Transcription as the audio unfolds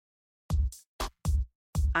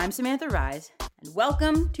I'm Samantha Rise, and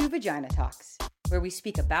welcome to Vagina Talks, where we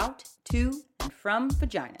speak about, to, and from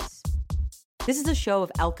vaginas. This is a show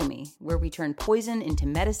of alchemy, where we turn poison into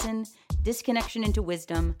medicine, disconnection into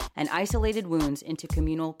wisdom, and isolated wounds into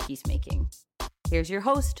communal peacemaking. Here's your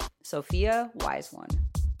host, Sophia Wise One.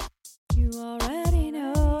 You already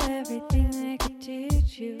know everything they could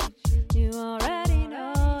teach you. You already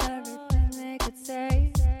know everything they could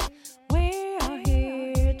say. We are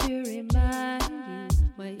here to remind you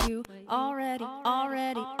what you already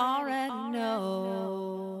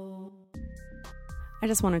know. I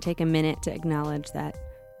just want to take a minute to acknowledge that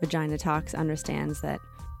Vagina Talks understands that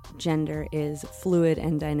gender is fluid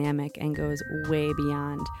and dynamic and goes way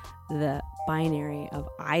beyond the binary of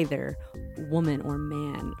either woman or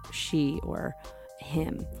man, she or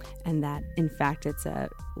him, and that in fact it's a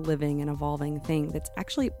living and evolving thing that's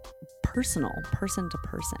actually personal, person to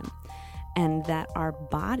person, and that our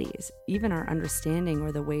bodies, even our understanding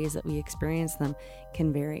or the ways that we experience them,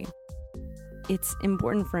 can vary. It's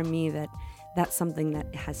important for me that that's something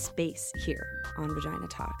that has space here on Vagina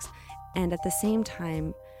Talks, and at the same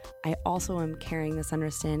time I also am carrying this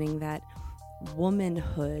understanding that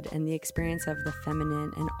womanhood and the experience of the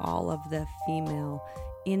feminine and all of the female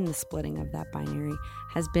in the splitting of that binary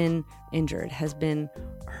has been injured, has been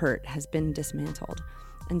hurt, has been dismantled.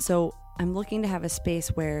 And so I'm looking to have a space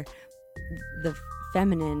where the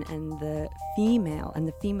feminine and the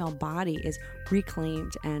female body is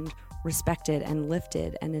reclaimed and respected and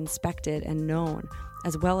lifted and inspected and known,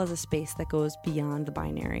 as well as a space that goes beyond the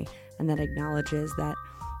binary and that acknowledges that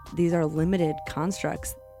these are limited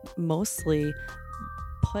constructs mostly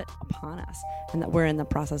put upon us, and that we're in the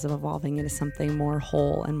process of evolving into something more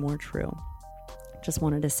whole and more true. Just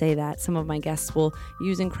wanted to say that some of my guests will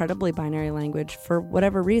use incredibly binary language for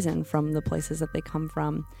whatever reason from the places that they come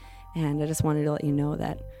from, and I just wanted to let you know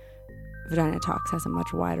that Vagina Talks has a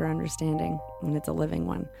much wider understanding, and it's a living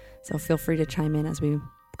one. So feel free to chime in as we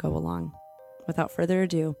go along. Without further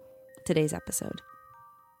ado, today's episode.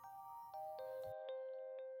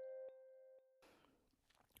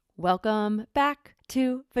 Welcome back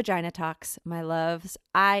to Vagina Talks, my loves.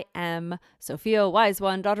 I am Sophia Wise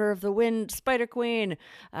One, daughter of the wind, Spider Queen.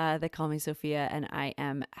 They call me Sophia, and I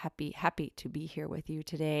am happy to be here with you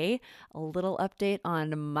today. A little update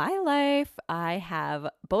on my life. I have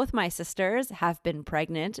both my sisters have been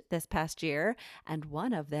pregnant this past year, and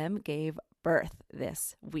one of them gave birth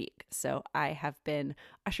this week. So I have been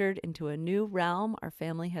ushered into a new realm. Our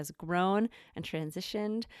family has grown and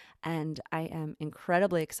transitioned, and I am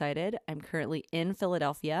incredibly excited. I'm currently in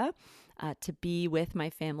Philadelphia to be with my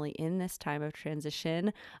family in this time of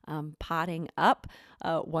transition, potting up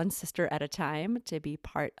one sister at a time to be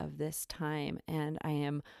part of this time. And I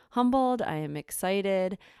am humbled, I am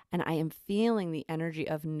excited, and I am feeling the energy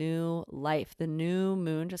of new life. The new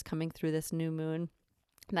moon, just coming through this new moon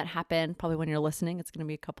that happened probably when you're listening, it's going to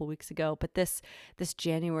be a couple weeks ago, but this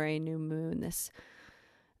January new moon, this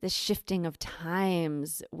shifting of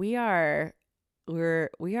times, we're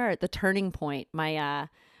at the turning point.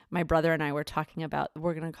 My brother and I were talking about,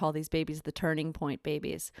 we're going to call these babies the turning point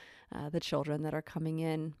babies, the children that are coming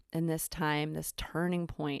in this time, this turning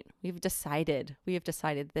point. We have decided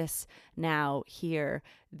this now, here,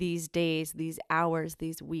 these days, these hours,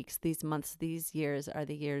 these weeks, these months, these years are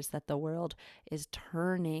the years that the world is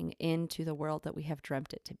turning into the world that we have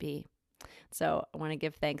dreamt it to be. So I want to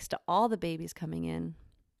give thanks to all the babies coming in.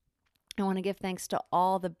 I want to give thanks to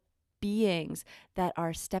all the beings that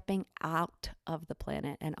are stepping out of the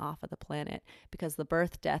planet and off of the planet, because the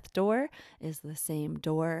birth-death door is the same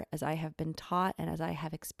door as I have been taught and as I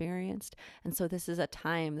have experienced. And so this is a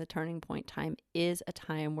time, the turning point time is a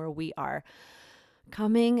time where we are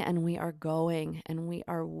coming and we are going and we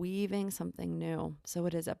are weaving something new. So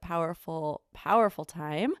it is a powerful, powerful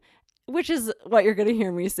time, which is what you're going to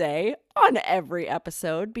hear me say on every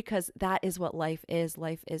episode, because that is what life is.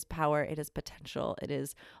 Life is power. It is potential. It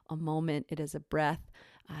is a moment. It is a breath,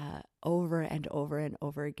 over and over and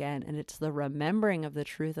over again. And it's the remembering of the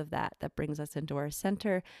truth of that brings us into our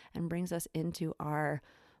center and brings us into our,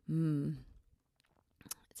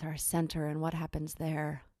 it's our center. And what happens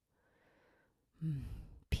there?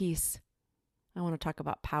 Peace. I want to talk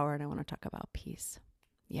about power and I want to talk about peace.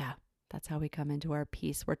 Yeah. That's how we come into our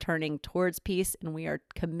peace. We're turning towards peace and we are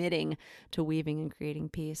committing to weaving and creating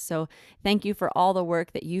peace. So thank you for all the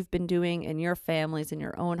work that you've been doing in your families, in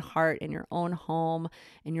your own heart, in your own home,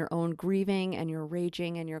 in your own grieving and your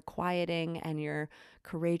raging and your quieting and your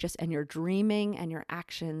courageous and your dreaming and your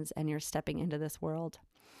actions and your stepping into this world.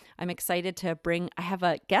 I'm excited to I have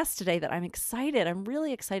a guest today that I'm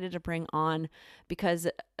really excited to bring on, because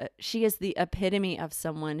she is the epitome of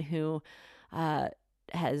someone who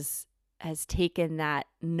has taken that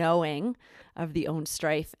knowing of the own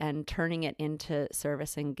strife and turning it into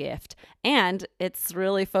service and gift. And it's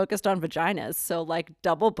really focused on vaginas. So like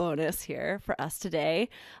double bonus here for us today.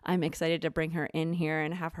 I'm excited to bring her in here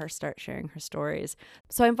and have her start sharing her stories.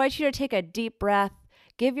 So I invite you to take a deep breath.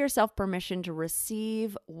 Give yourself permission to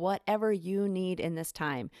receive whatever you need in this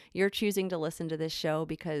time. You're choosing to listen to this show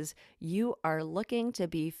because you are looking to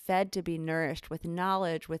be fed, to be nourished with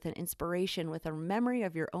knowledge, with an inspiration, with a memory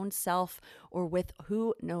of your own self, or with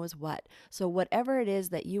who knows what. So whatever it is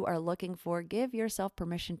that you are looking for, give yourself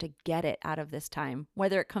permission to get it out of this time.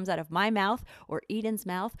 Whether it comes out of my mouth or Eden's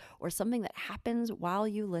mouth or something that happens while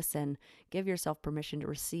you listen, give yourself permission to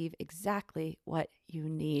receive exactly what you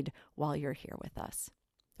need while you're here with us.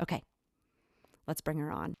 Okay, let's bring her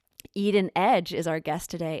on. Eden Edge is our guest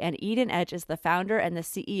today, and Eden Edge is the founder and the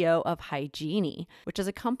CEO of Hygiene, which is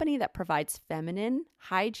a company that provides feminine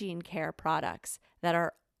hygiene care products that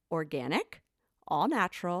are organic, all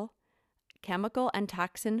natural, chemical and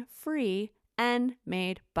toxin free, and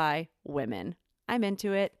made by women. I'm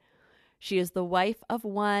into it. She is the wife of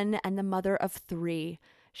one and the mother of three.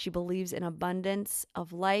 She believes in abundance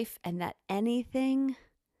of life and that anything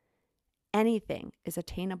is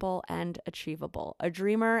attainable and achievable. A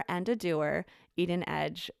dreamer and a doer. Eden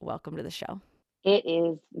Edge, welcome to the show. It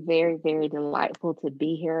is very, very delightful to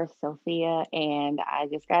be here, Sophia. And I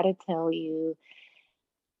just got to tell you,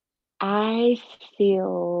 I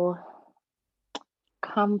feel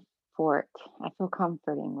comfort. I feel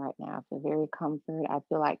comforting right now. I feel very comfort. I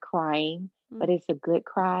feel like crying, but it's a good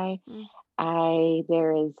cry.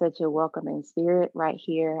 There is such a welcoming spirit right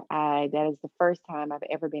here. That is the first time I've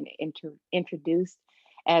ever been introduced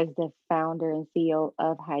as the founder and CEO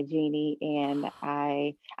of Hygiene, and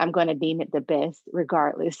I'm going to deem it the best,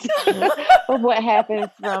 regardless of what happens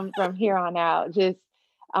from here on out. Just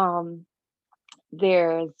I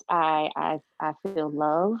feel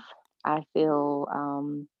love. I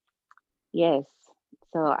feel yes.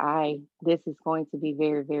 So this is going to be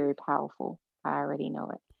very, very powerful. I already know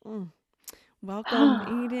it.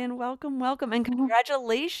 Welcome, Eden. Welcome. And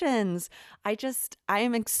congratulations. I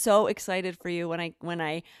am so excited for you. When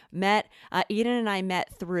I met, Eden and I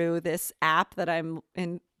met through this app that I'm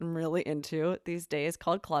really into these days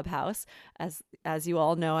called Clubhouse. As you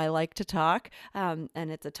all know, I like to talk, and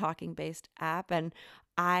it's a talking based app. And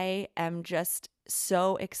I am just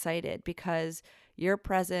so excited because your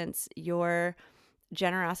presence, your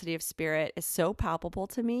generosity of spirit is so palpable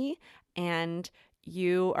to me, and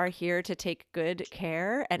you are here to take good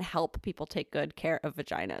care and help people take good care of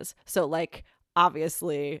vaginas. So like,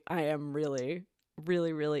 obviously I am really,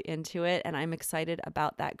 really, really into it. And I'm excited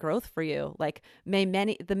about that growth for you. Like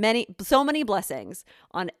so many blessings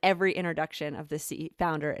on every introduction of the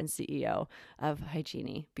founder and CEO of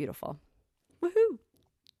Hygiene. Beautiful. Woohoo.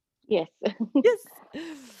 Yes. Yes.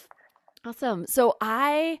 Awesome. So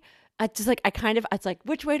it's like,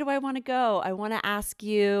 which way do I want to go? I want to ask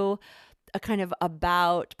you but I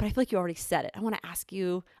feel like you already said it. I want to ask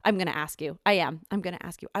you, I want to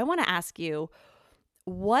ask you,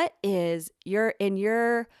 what is in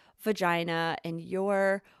your vagina, in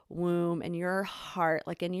your womb, in your heart,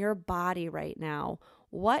 like in your body right now,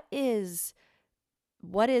 what is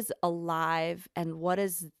alive, and what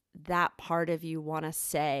is that part of you want to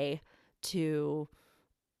say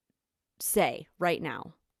right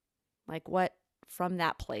now? Like what from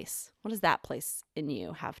that place, what does that place in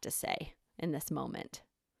you have to say in this moment?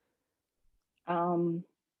 That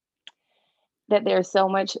there's so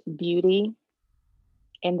much beauty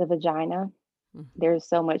in the vagina. Mm-hmm. There's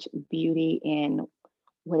so much beauty in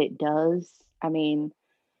what it does. I mean,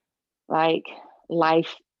 like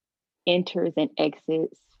life enters and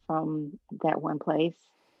exits from that one place.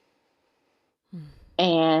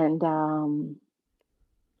 And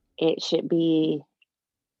it should be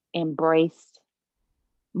embraced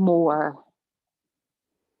more.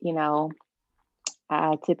 You know,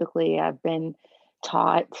 I've been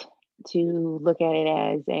taught to look at it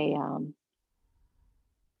as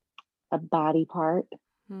a body part,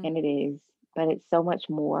 and it is, but it's so much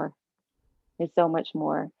more. It's so much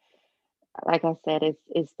more. Like I said,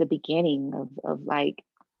 it's the beginning of like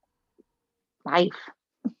life.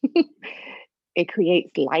 It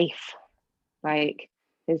creates life. Like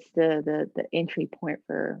it's the entry point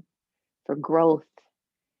for growth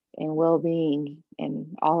and well-being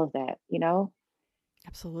and all of that, you know?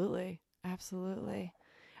 Absolutely.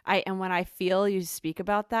 And when I feel you speak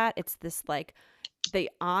about that, it's this like the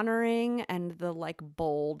honoring and the like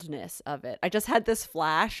boldness of it. I just had this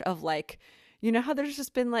flash of like you know how there's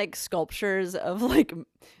just been like sculptures of like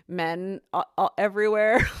men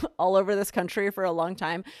everywhere, all over this country for a long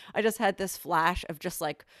time. I just had this flash of just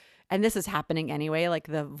like, and this is happening anyway, like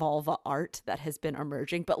the vulva art that has been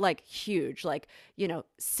emerging, but like huge, like,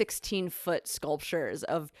 16-foot sculptures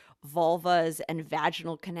of vulvas and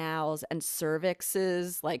vaginal canals and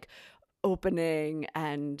cervixes, like opening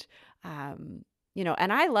and,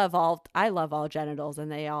 and I love all genitals, and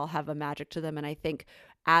they all have a magic to them. And I think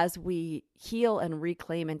as we heal and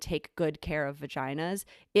reclaim and take good care of vaginas,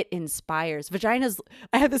 it inspires vaginas.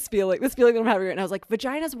 I have this feeling that I'm having right now. I was like,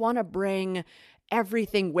 vaginas want to bring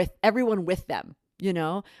everyone with them.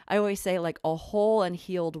 I always say like a whole and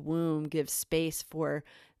healed womb gives space for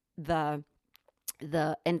the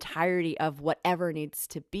entirety of whatever needs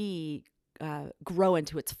to be grow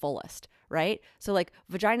into its fullest, right? So like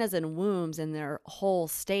vaginas and wombs in their whole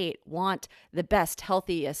state want the best,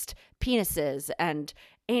 healthiest penises and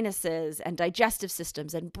anuses and digestive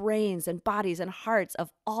systems and brains and bodies and hearts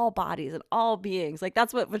of all bodies and all beings. Like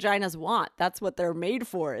that's what vaginas want. That's what they're made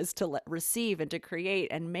for, is to receive and to create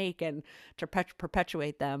and make and to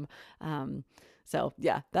perpetuate them. So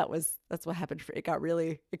yeah, that's what happened. It got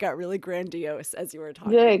really grandiose as you were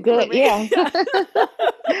talking. Good. Yeah.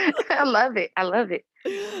 I love it.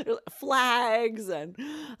 Flags and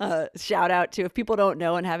shout out to, if people don't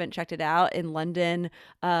know and haven't checked it out, in London,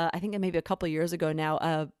 I think maybe a couple years ago now,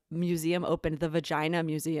 a museum opened, the Vagina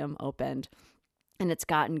Museum opened. And it's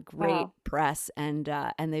gotten great press, and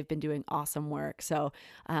they've been doing awesome work. So,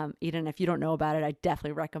 Eden, if you don't know about it, I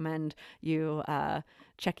definitely recommend you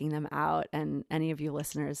checking them out. And any of you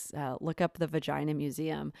listeners, look up the Vagina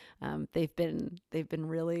Museum. They've been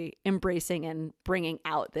really embracing and bringing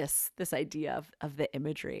out this idea of the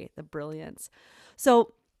imagery, the brilliance.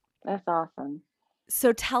 So that's awesome.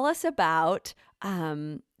 So tell us about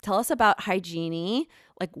Hygiene.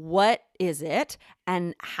 Like, what is it,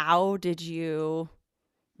 and how did you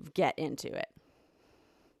get into it?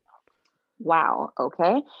 Wow.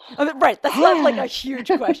 Okay. Right. That's not like a huge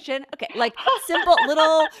question. Okay. Like simple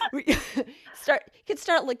little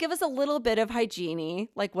give us a little bit of Hygiene,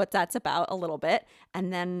 like what that's about a little bit.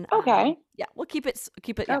 And then, okay. We'll keep it.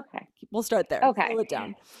 Yeah, okay. We'll start there. Okay. Slow it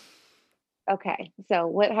down. Okay. So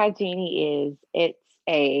what Hygiene is, it's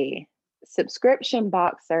a subscription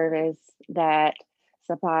box service that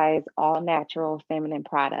supplies all natural feminine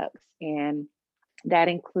products. And that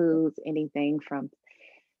includes anything from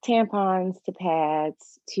tampons to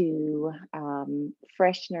pads to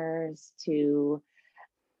fresheners to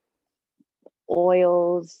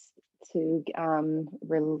oils to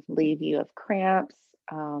relieve you of cramps,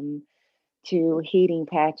 to heating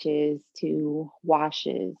patches, to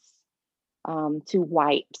washes, to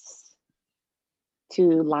wipes,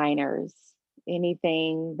 to liners,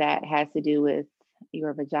 anything that has to do with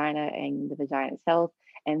your vagina and the vagina's health.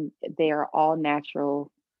 And they are all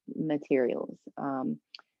natural materials,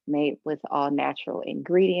 made with all natural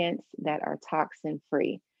ingredients that are toxin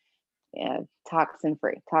free. Toxin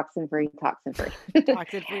free. Toxin free.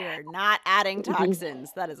 Are not adding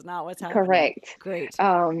toxins. That is not what's happening. Correct. Great.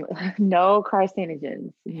 No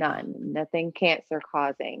carcinogens. None. Nothing cancer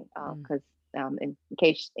causing. Because in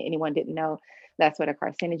case anyone didn't know, that's what a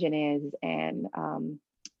carcinogen is. And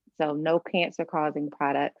so no cancer causing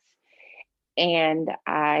products. And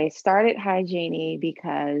I started Hygiene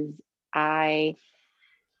because I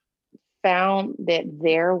found that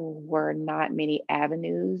there were not many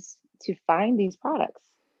avenues to find these products.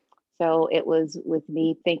 So it was with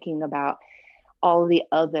me thinking about all the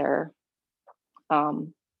other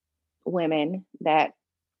women that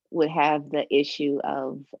would have the issue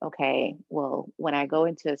of, okay, well, when I go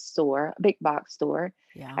into a store, a big box store,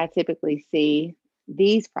 I typically see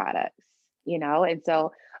these products, and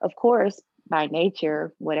so of course, by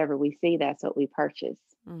nature, whatever we see, that's what we purchase,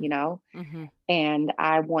 and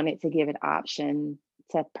I wanted to give an option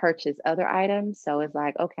to purchase other items. So it's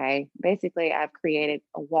like, okay, basically I've created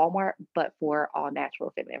a Walmart, but for all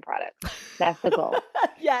natural feminine products. That's the goal.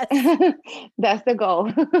 Yes. That's the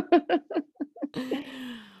goal.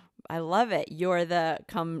 I love it. You're the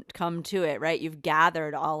come to it, right? You've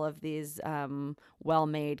gathered all of these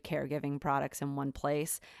well-made caregiving products in one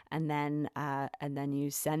place, and then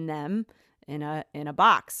you send them in a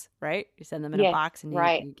box, right? You send them in a box, and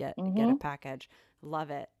you get a package.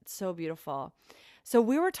 Love it. It's so beautiful. So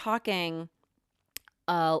we were talking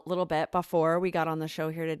a little bit before we got on the show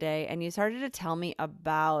here today, and you started to tell me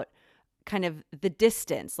about kind of the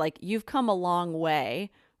distance. Like, you've come a long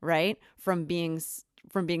way, right? From being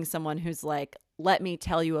someone who's like, let me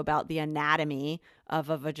tell you about the anatomy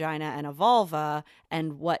of a vagina and a vulva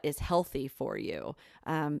and what is healthy for you.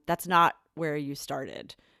 That's not where you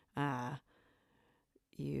started.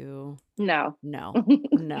 you? No. No.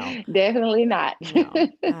 No. Definitely not.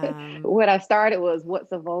 No. What I started was,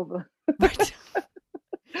 what's a vulva?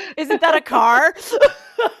 Isn't that a car?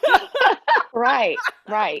 Right,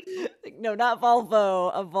 right, Like, no, not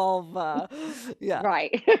Volvo, a vulva. Yeah.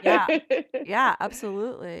 right. Yeah. Yeah,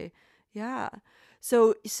 absolutely. Yeah.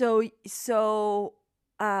 So,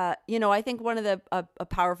 I think one of the a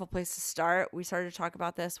powerful place to start, we started to talk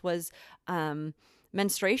about this, was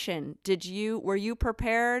menstruation. Were you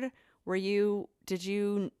prepared? Did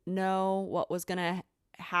you know what was going to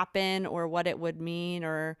happen or what it would mean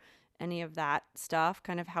or any of that stuff?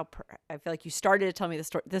 Kind of I feel like you started to tell me the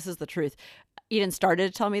story. This is the truth. Eden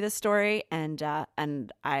started to tell me this story, and I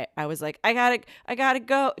was like, I gotta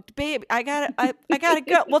go, babe. I gotta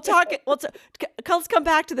go. We'll talk. Let's come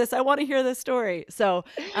back to this. I want to hear this story. So,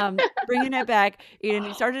 bringing it back, Eden,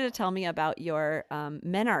 you started to tell me about your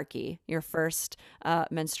menarche, your first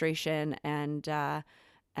menstruation, and I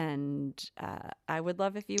would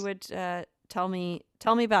love if you would tell me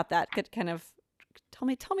about that. Could kind of tell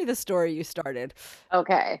me the story you started.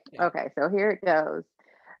 Okay. Yeah. Okay. So here it goes.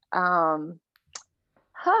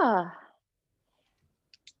 Huh.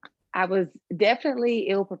 I was definitely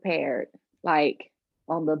ill prepared, like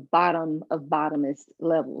on the bottom of bottomest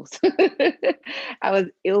levels. I was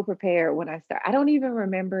ill prepared when I started. I don't even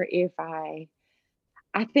remember if I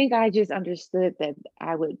think I just understood that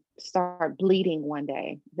I would start bleeding one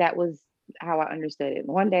day. That was how I understood it.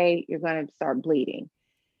 One day you're going to start bleeding.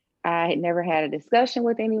 I had never had a discussion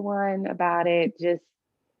with anyone about it. Just,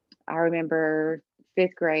 I remember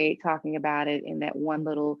fifth grade talking about it in that one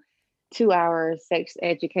little 2 hour sex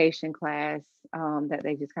education class that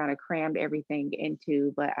they just kind of crammed everything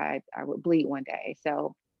into. But I would bleed one day.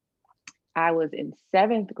 So I was in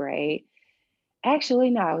seventh grade.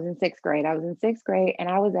 Actually, no, I was in sixth grade. I was in sixth grade and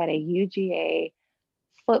I was at a UGA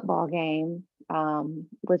football game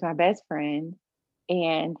with my best friend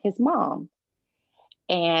and his mom.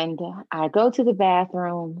 And I go to the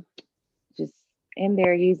bathroom, just in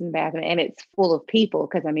there using the bathroom, and it's full of people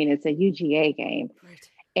because I mean, it's a UGA game. Right.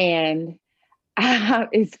 And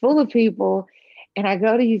it's full of people. And I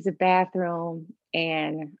go to use the bathroom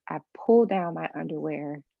and I pull down my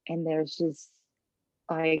underwear, and there's just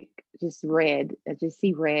like, just red. I just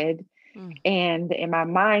see red. And in my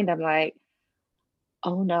mind, I'm like,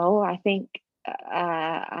 oh no, I think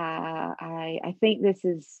I think this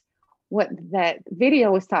is what that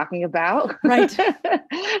video was talking about. Right.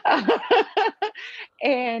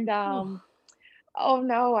 And oh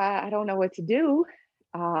no, I don't know what to do.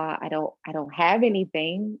 I don't have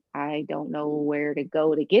anything. I don't know where to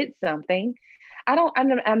go to get something.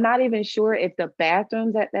 I'm not even sure if the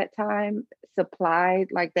bathrooms at that time supplied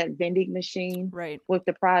like that vending machine Right. with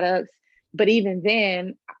the products. But even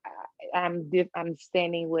then, I'm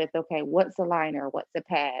standing with, okay, what's a liner? What's a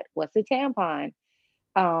pad? What's a tampon?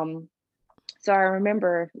 So I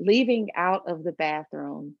remember leaving out of the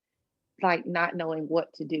bathroom, like not knowing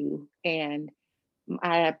what to do. And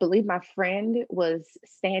I believe my friend was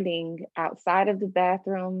standing outside of the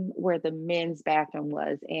bathroom where the men's bathroom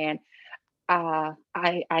was. And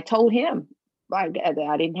I told him, like,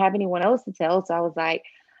 I didn't have anyone else to tell. So I was like,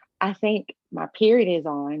 I think my period is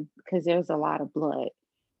on because there's a lot of blood.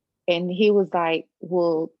 And he was like,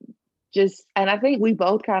 well, and I think we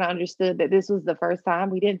both kind of understood that this was the first time.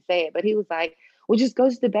 We didn't say it, but he was like, well, just go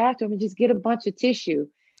to the bathroom and just get a bunch of tissue.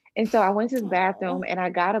 And so I went to the bathroom and I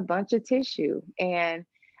got a bunch of tissue and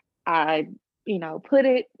I, put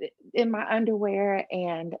it in my underwear.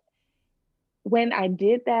 And when I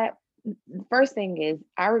did that, the first thing is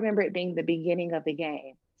I remember it being the beginning of the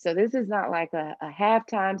game. So this is not like a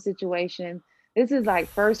halftime situation. This is like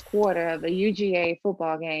first quarter of a UGA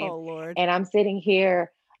football game. Oh Lord. And I'm sitting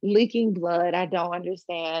here leaking blood. I don't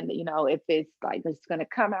understand, if it's like it's gonna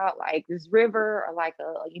come out like this river or like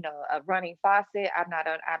a running faucet. I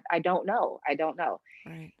don't know. I don't know.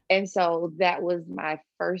 Right. And so that was my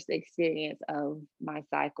first experience of my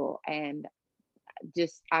cycle. And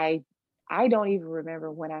just I don't even remember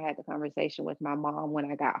when I had the conversation with my mom when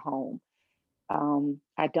I got home.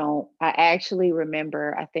 I don't. I actually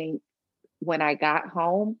remember, I think when I got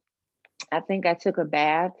home, I think I took a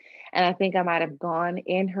bath and I think I might have gone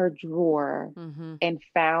in her drawer and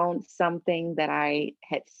found something that I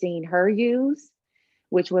had seen her use,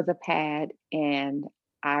 which was a pad. And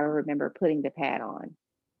I remember putting the pad on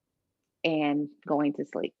and going to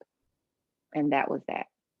sleep. And that was that.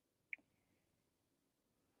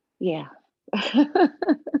 Yeah.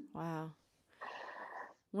 Wow.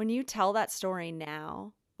 When you tell that story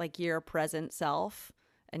now, like your present self,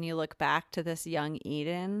 and you look back to this young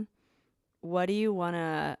Eden, what do you want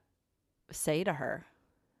to say to her?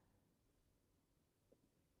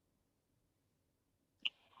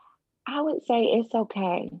 I would say it's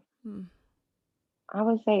okay. Mm, I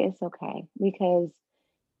would say it's okay because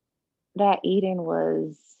that Eden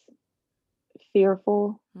was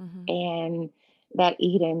fearful, mm-hmm. and that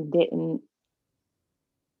Eden didn't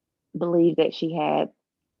believe that she had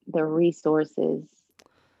the resources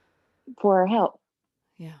for her help.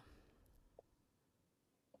 Yeah.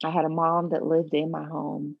 I had a mom that lived in my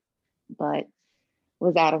home, but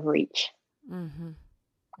was out of reach. Mm-hmm.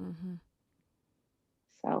 Mm-hmm.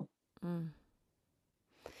 So, Mm.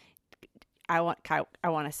 I want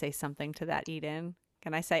to say something to that, Eden.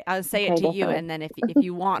 Can I say? I'll say it okay, to you, definitely. and then if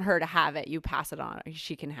you want her to have it, you pass it on.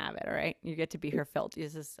 She can have it. All right. You get to be her filter.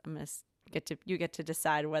 You get to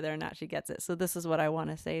decide whether or not she gets it. So this is what I want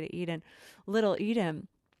to say to Eden, little Eden.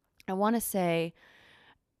 I want to say,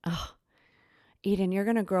 oh, Eden, you're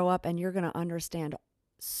gonna grow up and you're gonna understand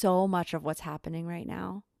so much of what's happening right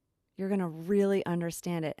now. You're gonna really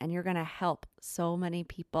understand it, and you're gonna help so many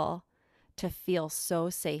people to feel so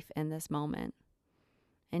safe in this moment.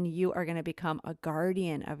 And you are going to become a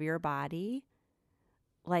guardian of your body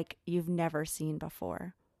like you've never seen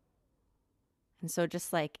before. And so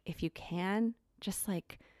just like if you can, just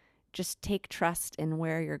take trust in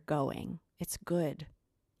where you're going. It's good.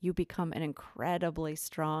 You become an incredibly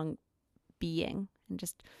strong being, and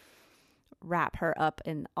just wrap her up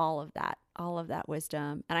in all of that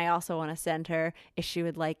wisdom. And I also want to send her, if she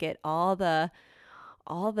would like it, all to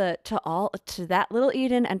that little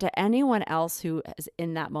Eden, and to anyone else who is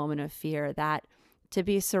in that moment of fear, that to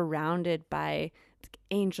be surrounded by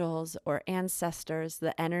angels or ancestors,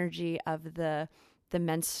 the energy of the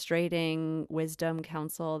menstruating wisdom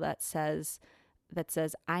council that says,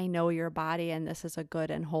 I know your body, and this is a good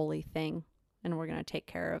and holy thing, and we're going to take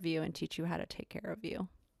care of you and teach you how to take care of you.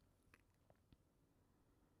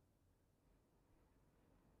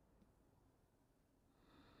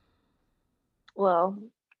 Well,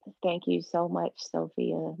 thank you so much,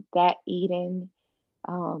 Sophia. That Eden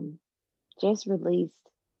um, just released.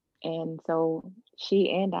 And so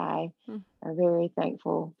she and I Hmm. are very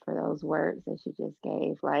thankful for those words that she just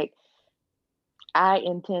gave. Like, I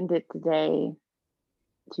intended today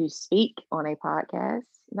to speak on a podcast,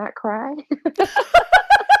 not cry.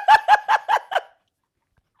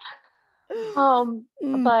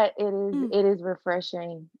 Mm, But it is mm, it is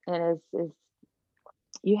refreshing, and it's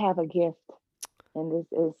you have a gift, and this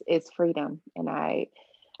is it's freedom. And I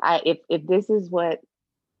if this is what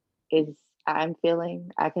is I'm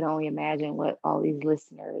feeling, I can only imagine what all these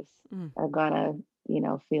listeners mm, are gonna,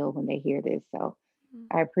 feel when they hear this. So mm.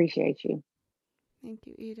 I appreciate you. Thank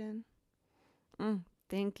you, Eden.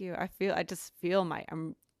 Thank you. I just feel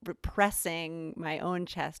I'm repressing my own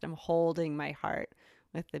chest. I'm holding my heart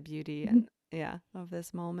with the beauty and yeah, of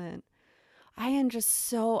this moment. I'm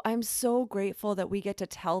so grateful that we get to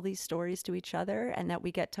tell these stories to each other, and that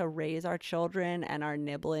we get to raise our children and our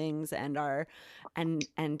nibblings and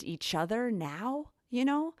and each other now,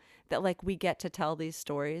 that like we get to tell these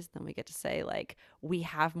stories, then we get to say like we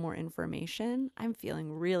have more information. I'm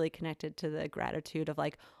feeling really connected to the gratitude of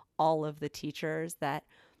like all of the teachers that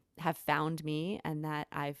have found me and that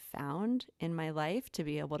I've found in my life to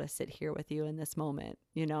be able to sit here with you in this moment,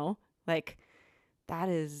 Like that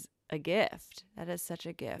is a gift. That is such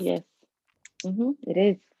a gift. Yes. It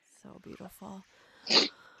is. So beautiful.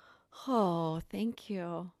 Oh, thank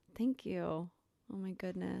you. Thank you. Oh my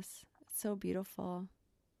goodness. It's so beautiful.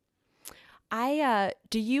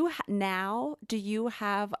 Do you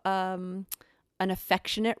have an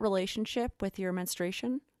affectionate relationship with your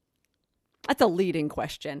menstruation? That's a leading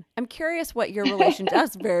question. I'm curious what your relationship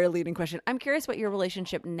that's a very leading question. I'm curious what your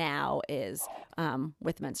relationship now is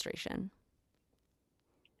with menstruation.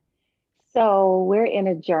 So we're in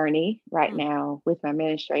a journey right Mm, now with my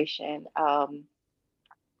menstruation.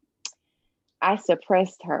 I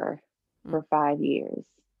suppressed her mm, for 5 years.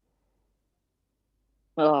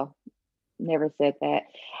 Well, never said that.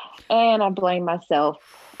 And I blame myself.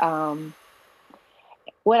 Um,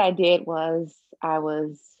 what I did was I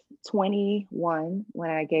was 21 when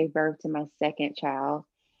I gave birth to my second child.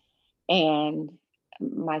 And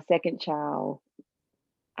my second child,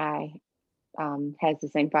 I has the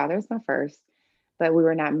same father as my first, but we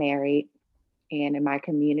were not married. And in my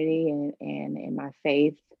community and in my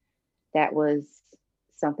faith, that was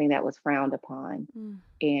something that was frowned upon. mm,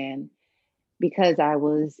 And because I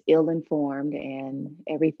was ill informed and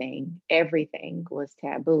everything was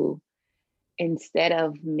taboo, instead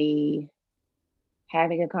of me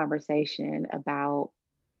having a conversation about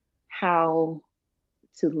how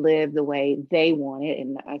to live the way they wanted,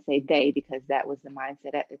 and I say they because that was the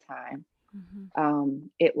mindset at the time, mm-hmm,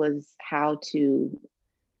 it was how to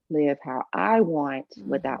live how I want mm-hmm,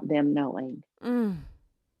 without them knowing. mm,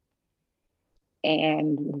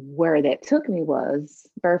 And where that took me was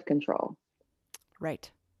birth control. Right.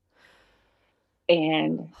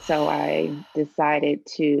 And so I decided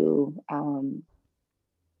to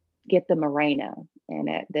get the Mirena. And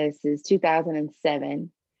this is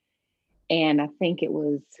 2007. And I think it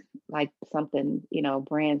was like something,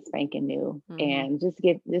 brand spanking new. And just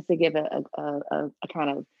to give a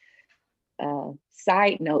kind of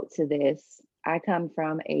side note to this, I come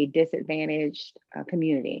from a disadvantaged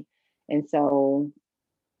community. And so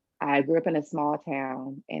I grew up in a small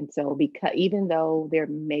town. And so, because even though there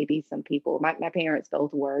may be some people, my parents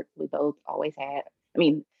both worked, we both always had, I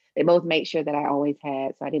mean, they both made sure that I always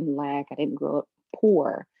had. So I didn't lack, I didn't grow up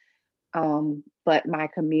poor. But my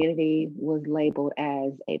community was labeled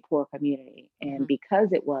as a poor community. And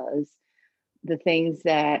because it was, the things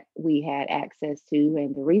that we had access to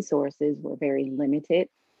and the resources were very limited.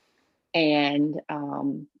 And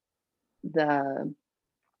the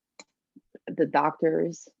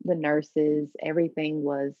doctors, the nurses, everything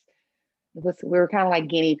was we were kind of like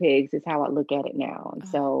guinea pigs, is how I look at it now. And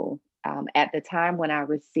so at the time when I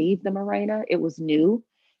received the Mirena, it was new,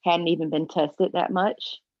 hadn't even been tested that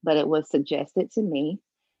much, but it was suggested to me.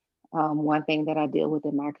 One thing that I deal with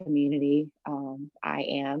in my community, I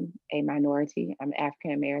am a minority, I'm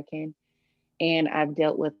African American, and I've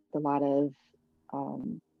dealt with a lot of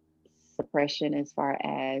suppression as far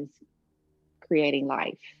as creating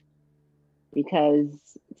life, because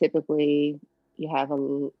typically you have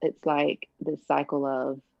it's like this cycle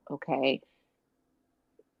of, okay,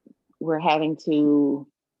 we're having to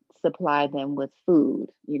supply them with food,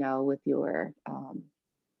 with your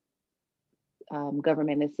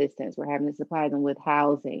government assistance. We're having to supply them with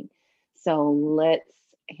housing. So let's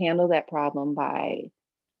handle that problem by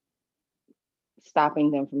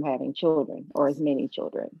stopping them from having children, or as many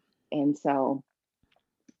children. And so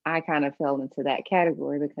I kind of fell into that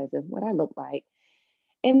category because of what I look like.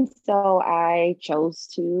 And so I chose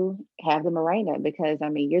to have the Mirena because, I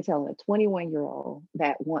mean, you're telling a 21-year-old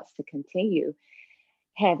that wants to continue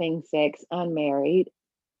having sex unmarried,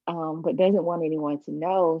 but doesn't want anyone to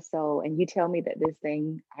know. So, and you tell me that this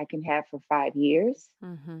thing I can have for 5 years,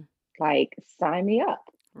 like, sign me up.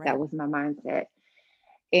 Right. That was my mindset.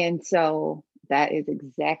 And so that is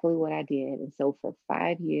exactly what I did. And so for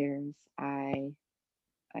 5 years, I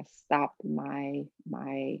stopped my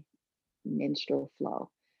menstrual flow.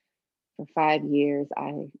 For 5 years,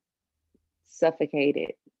 I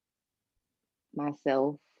suffocated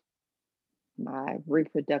myself, my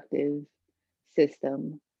reproductive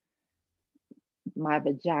system, my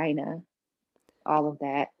vagina, all of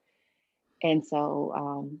that. And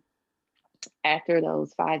so after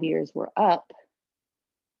those 5 years were up,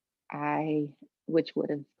 which would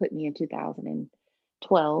have put me in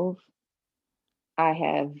 2012, I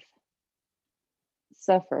have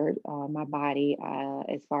suffered my body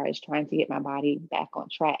as far as trying to get my body back on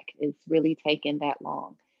track. It's really taken that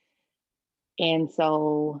long. And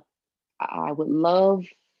so I would love,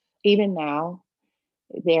 even now,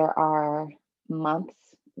 there are months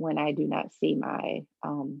when I do not see my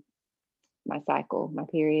cycle, my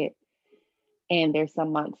period, and there's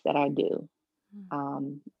some months that I do.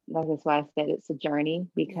 That's why I said it's a journey,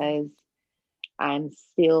 because I'm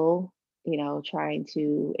still, trying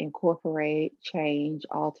to incorporate, change,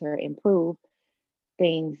 alter, improve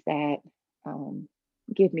things that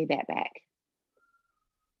give me that back.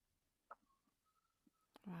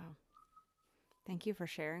 Wow. Thank you for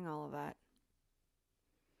sharing all of that.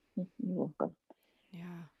 You're welcome.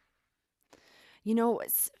 Yeah.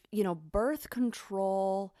 Birth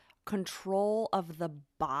control, control of the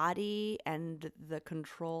body and the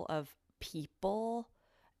control of people,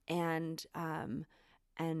 and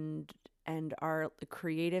our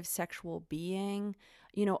creative sexual being.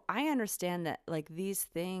 I understand that, like, these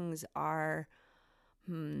things are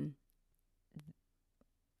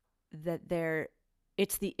that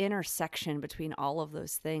it's the intersection between all of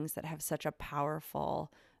those things that have such a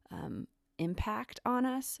powerful impact on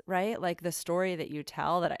us, right? Like the story that you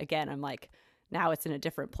tell, that again, I'm like, now it's in a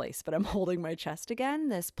different place, but I'm holding my chest again,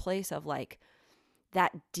 this place of like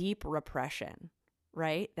that deep repression,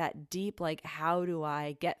 right? That deep, like, how do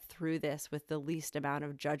I get through this with the least amount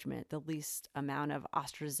of judgment, the least amount of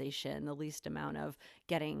ostracization, the least amount of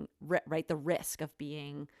getting, right, the risk of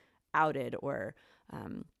being outed or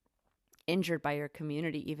injured by your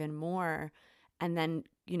community even more. And then,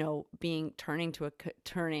 turning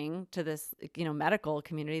to this, medical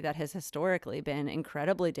community that has historically been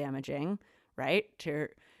incredibly damaging, right? To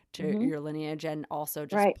your lineage, and also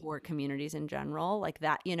just poor communities in general, like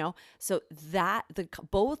that, so that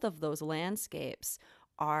both of those landscapes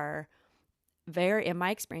are very, in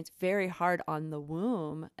my experience, very hard on the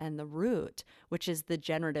womb and the root, which is the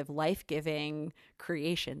generative, life-giving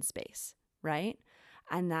creation space, right?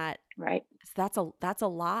 And Right. that's a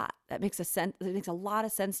lot. That makes a sense. It makes a lot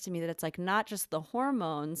of sense to me that it's like not just the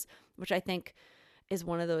hormones, which I think is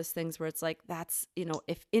one of those things where it's like that's,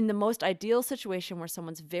 if in the most ideal situation where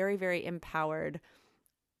someone's very, very empowered,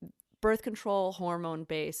 birth control hormone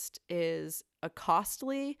based is a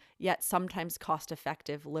costly yet sometimes cost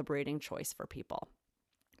effective liberating choice for people,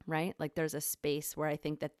 right? Like there's a space where I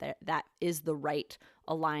think that is the right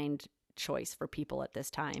aligned choice for people at this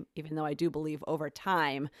time, even though I do believe over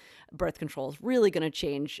time birth control is really going to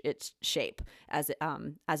change its shape as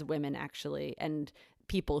women actually, and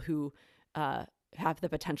people who have the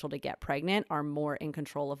potential to get pregnant are more in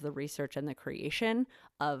control of the research and the creation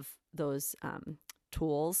of those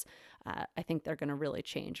tools. I think they're going to really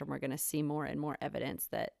change, and we're going to see more and more evidence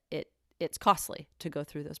that it's costly to go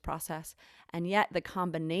through this process. And yet the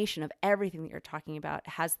combination of everything that you're talking about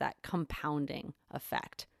has that compounding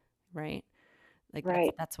effect, right? Like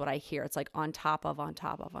Right. that's what I hear. It's like on top of, on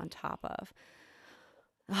top of, on top of.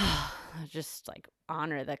 Just like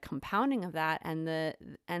honor the compounding of that and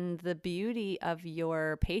the beauty of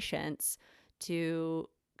your patients to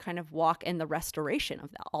kind of walk in the restoration of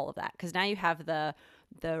all of that, because now you have the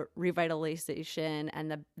revitalization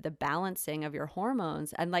and the balancing of your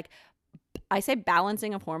hormones. And like I say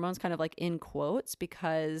balancing of hormones kind of like in quotes,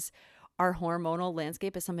 because our hormonal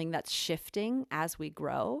landscape is something that's shifting as we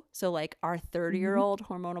grow. So like our 30-year-old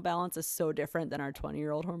hormonal balance is so different than our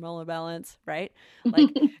 20-year-old hormonal balance, right? Like,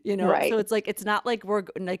 Right. so it's like, it's not like we're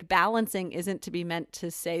like balancing isn't to be meant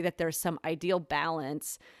to say that there's some ideal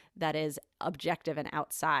balance that is objective and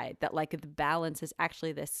outside, that like the balance is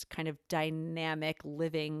actually this kind of dynamic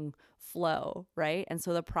living flow, right? And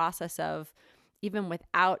so the process of, even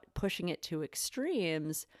without pushing it to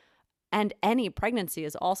extremes, and any pregnancy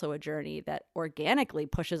is also a journey that organically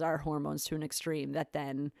pushes our hormones to an extreme that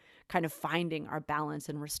then kind of finding our balance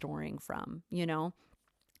and restoring from,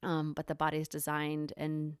 but the body is designed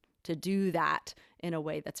and to do that in a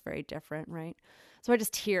way that's very different, right? So I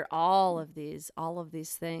just hear all of these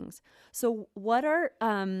things. So what are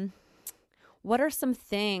some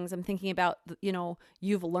things I'm thinking about,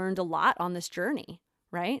 you've learned a lot on this journey,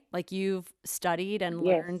 right? Like you've studied and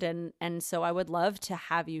Yes. learned, and so I would love to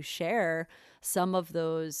have you share some of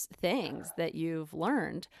those things that you've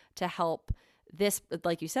learned to help this,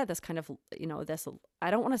 like you said, this kind of, this,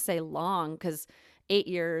 I don't want to say long, because 8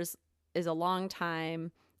 years is a long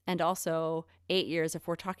time. And also 8 years, if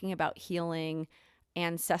we're talking about healing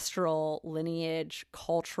ancestral lineage,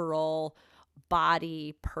 cultural,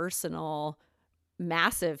 body, personal,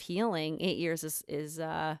 massive healing, 8 years is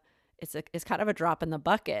kind of a drop in the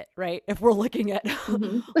bucket, right? If we're looking at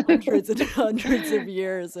Mhm. hundreds and hundreds of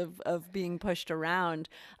years of being pushed around.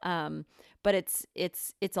 But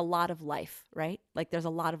it's a lot of life, right? Like there's a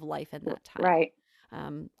lot of life in that time. Right.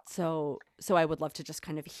 So I would love to just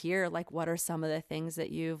kind of hear, like, what are some of the things that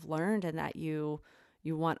you've learned and that you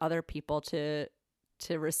want other people to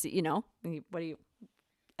receive, what do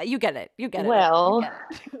you get it. You get it. You Well, get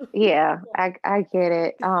it. yeah, I get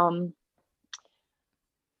it.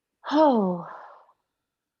 Oh,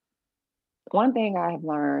 one thing I have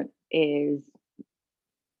learned is,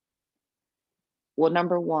 well,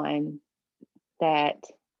 number one, that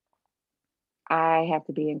I have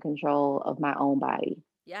to be in control of my own body.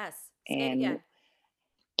 Yes. Say it And again.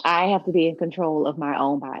 I have to be in control of my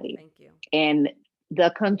own body. Thank you. And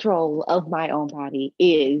the control of my own body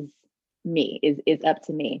is me, is up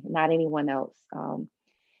to me, not anyone else.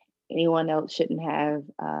 Anyone else shouldn't have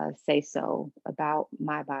say so about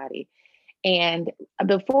my body. And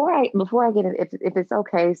before I get it, if it's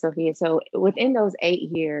okay, Sophia. So within those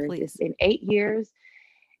 8 years, it's Please. been 8 years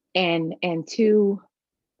and two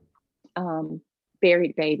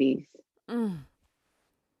buried babies. Mm.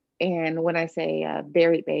 And when I say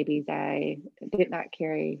buried babies, I did not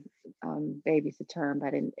carry babies to term,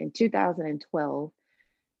 but in 2012,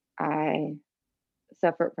 I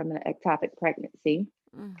suffered from an ectopic pregnancy.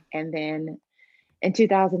 Mm. And then in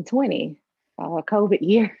 2020, COVID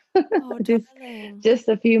year, Oh, just darling. just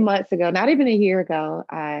a few months ago, not even a year ago,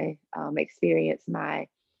 I experienced my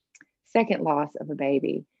second loss of a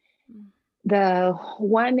baby. Mm. The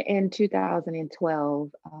one in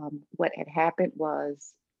 2012, what had happened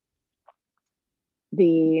was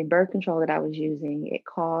the birth control that I was using, it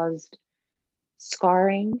caused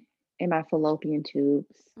scarring in my fallopian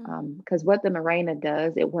tubes. Mm. Because what the Mirena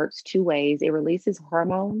does, it works two ways. It releases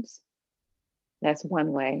hormones. That's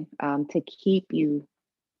one way to keep you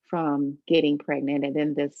from getting pregnant. And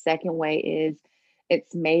then the second way is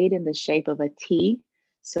it's made in the shape of a T.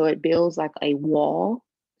 So it builds like a wall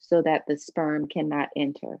so that the sperm cannot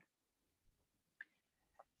enter.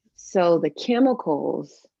 So the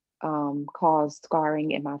chemicals cause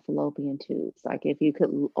scarring in my fallopian tubes. Like if you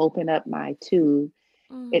could open up my tube,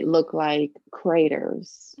 it looked like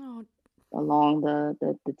craters along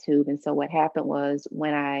the tube. And so what happened was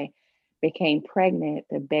when I became pregnant,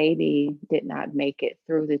 the baby did not make it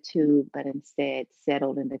through the tube, but instead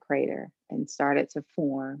settled in the crater and started to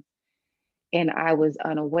form. And I was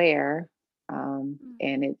unaware.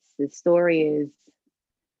 And the story is,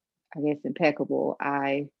 I guess, impeccable.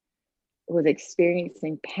 I was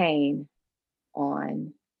experiencing pain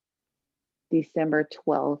on December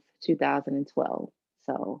 12th, 2012.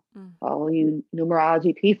 So all you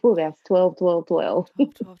numerology people, that's 12, 12, 12.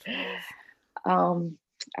 12, 12, 12.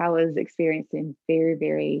 I was experiencing very,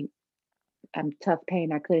 very tough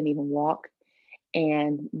pain. I couldn't even walk.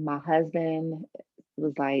 And my husband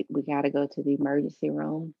was like, we got to go to the emergency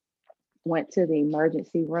room. Went to the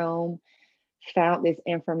emergency room, found this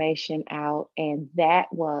information out. And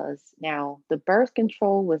that was, now the birth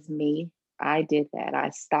control was me. I did that.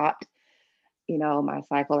 I stopped, my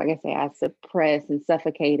cycle. Like I say, I suppressed and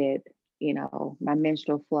suffocated, my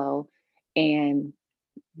menstrual flow. And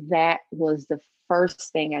that was the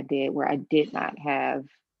first thing I did where I did not have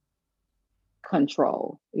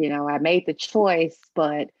control. I made the choice,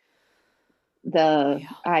 but the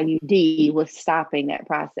IUD was stopping that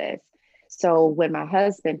process. So when my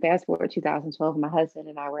husband, fast forward 2012, my husband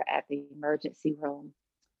and I were at the emergency room,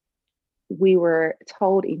 we were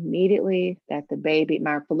told immediately that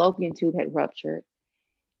my fallopian tube had ruptured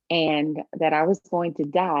and that I was going to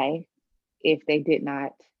die if they did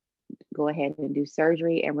not go ahead and do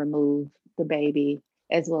surgery and remove the baby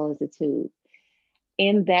as well as the tube.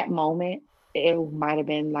 In that moment, it might have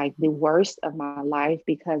been like the worst of my life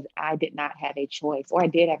because I did not have a choice, or I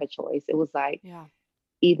did have a choice. It was like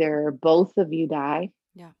either both of you die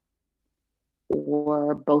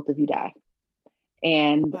or both of you die.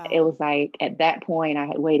 And it was like at that point, I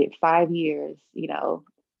had waited 5 years, because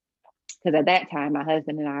at that time my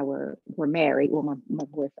husband and I were married. Well, my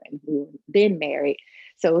boyfriend, we were then married.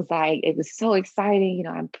 So it was like, it was so exciting.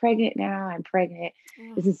 I'm pregnant now. I'm pregnant.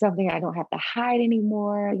 This is something I don't have to hide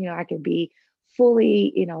anymore. I could be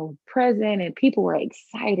fully, present, and people were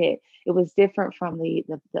excited. It was different from the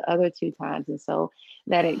other two times. And so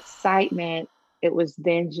that excitement, it was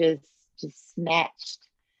then just snatched,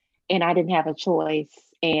 and I didn't have a choice.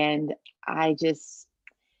 And I just,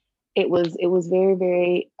 it was very,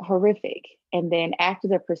 very horrific. And then after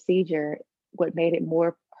the procedure, what made it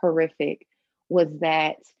more horrific was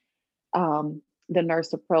that the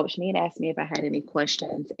nurse approached me and asked me if I had any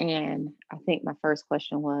questions. And I think my first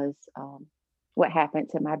question was, what happened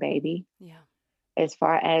to my baby? Yeah. As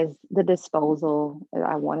far as the disposal,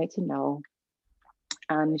 I wanted to know.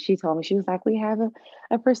 She told me, she was like, we have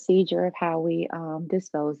a procedure of how we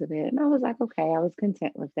dispose of it. And I was like, okay, I was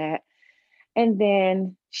content with that. And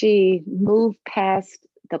then she moved past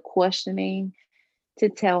the questioning to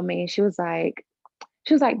tell me, she was like,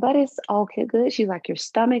 but it's okay, good. She's like, your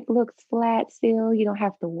stomach looks flat still. You don't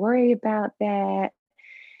have to worry about that.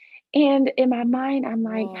 And in my mind, I'm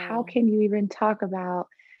like, how can you even talk about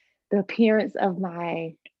the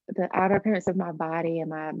outer appearance of my body and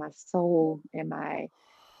my soul and my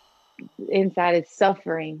inside is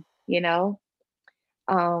suffering,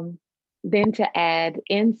 Um, then to add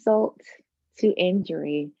insult to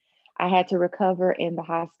injury, I had to recover in the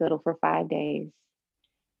hospital for 5 days.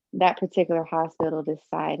 That particular hospital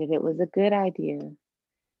decided it was a good idea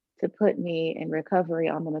to put me in recovery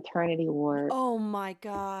on the maternity ward. Oh my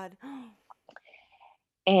God.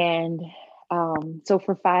 And so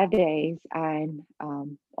for 5 days, I'm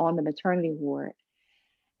on the maternity ward.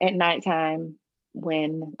 At nighttime,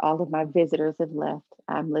 when all of my visitors have left,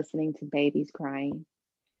 I'm listening to babies crying.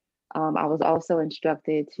 I was also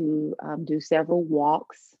instructed to do several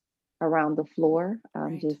walks around the floor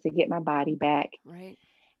just to get my body back. Right.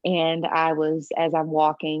 And as I'm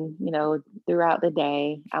walking, throughout the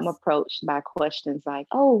day, I'm approached by questions like,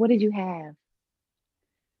 oh, what did you have?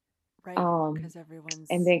 Right. Because everyone's.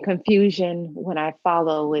 And then confusion when I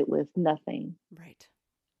follow it with nothing. Right.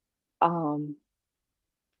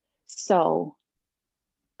 So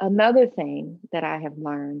another thing that I have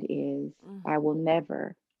learned is I will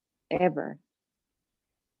never, ever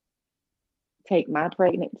take my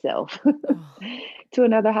pregnant self to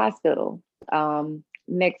another hospital.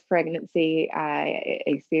 Next pregnancy I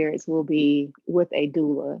experience will be with a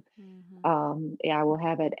doula. I will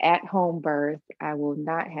have an at-home birth. I will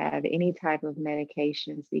not have any type of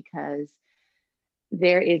medications because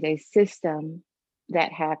there is a system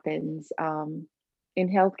that happens in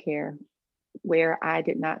healthcare where I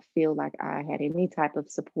did not feel like I had any type of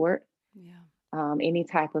support, Yeah. any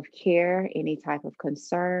type of care, any type of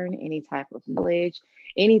concern, any type of knowledge,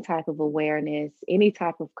 any type of awareness, any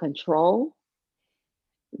type of control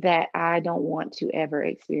that I don't want to ever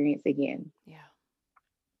experience again. Yeah.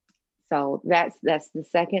 So that's the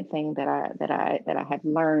second thing that I have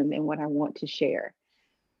learned and what I want to share.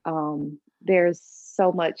 There's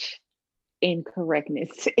so much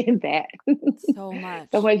incorrectness in that. So so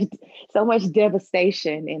much. much so much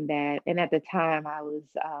devastation in that. And at the time I was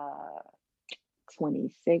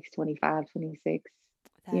 26, 25, 26.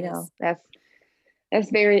 That is, That's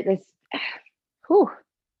very that's whew,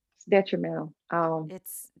 it's detrimental.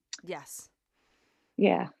 it's, yes.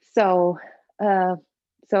 Yeah. Uh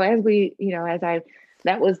so as we, as I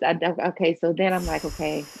that was okay, so then I'm like,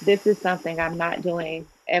 okay, this is something I'm not doing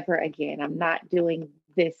ever again. I'm not doing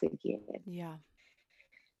this again. Yeah.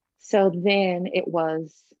 So then it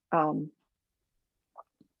was, um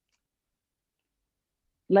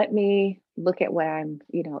let me look at what I'm,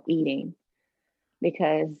 eating,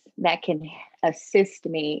 because that can assist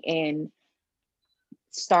me in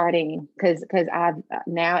starting, because I've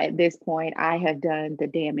now at this point I have done the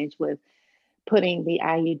damage with putting the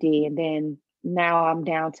IUD, and then now I'm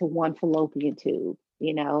down to one fallopian tube,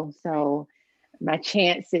 Right. so my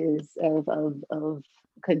chances of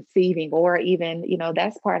conceiving, or even,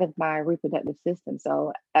 that's part of my reproductive system.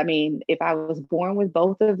 So I mean, if I was born with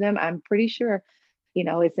both of them, I'm pretty sure,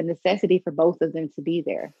 it's a necessity for both of them to be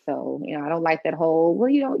there. So, I don't like that whole, well,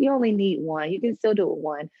 you only need one, you can still do it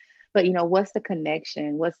one. But what's the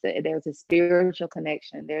connection? There's a spiritual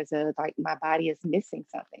connection. There's a, like, my body is missing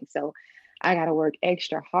something. So I got to work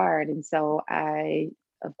extra hard. And so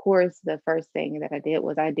of course, the first thing that I did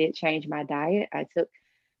was I did change my diet. I took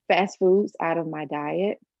fast foods out of my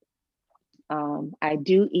diet. I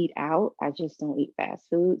do eat out. I just don't eat fast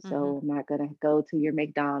food. Mm-hmm. So I'm not gonna go to your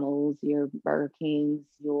McDonald's, your Burger Kings,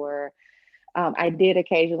 your. I did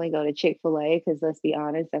occasionally go to Chick-fil-A, because let's be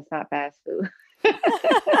honest, that's not fast food.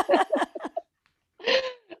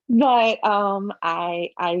 But I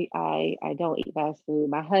don't eat fast food.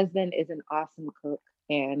 My husband is an awesome cook,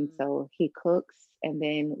 and Mm. so he cooks, and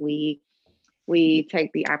then we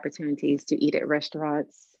take the opportunities to eat at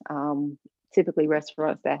restaurants, typically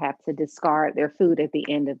restaurants that have to discard their food at the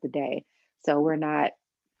end of the day. So we're not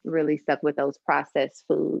really stuck with those processed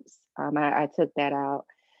foods. I took that out.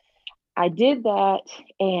 I did that,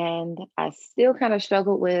 and I still kind of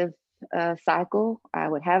struggled with a cycle. I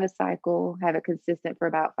would have a cycle, have it consistent for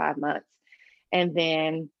about 5 months, and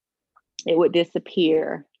then it would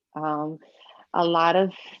disappear. Um, a lot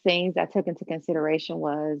of things I took into consideration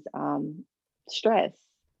was, stress.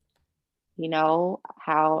 How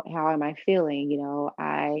am I feeling?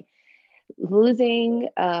 I losing,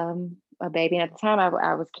 a baby. And at the time I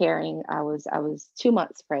was carrying, I was 2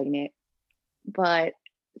 months pregnant, but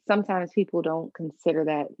sometimes people don't consider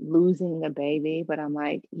that losing a baby. But I'm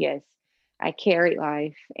like, yes, I carried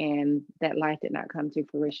life, and that life did not come to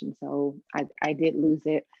fruition. So I did lose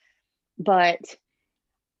it. But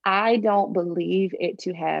I don't believe it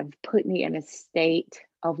to have put me in a state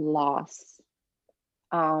of loss.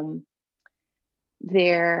 Um,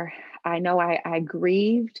 there, I know I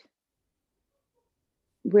grieved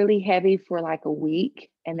really heavy for like a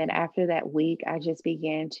week. And then Mm-hmm. after that week, I just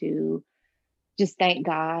began to just thank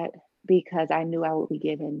God, because I knew I would be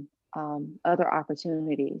given, other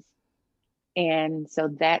opportunities. And so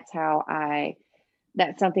that's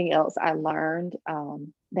something else I learned,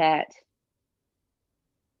 that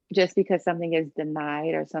just because something is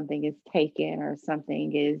denied, or something is taken, or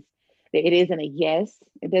it isn't a yes,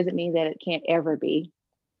 it doesn't mean that it can't ever be.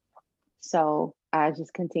 So I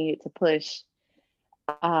just continued to push.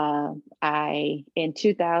 I in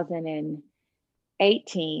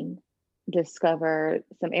 2018 discovered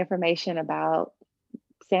some information about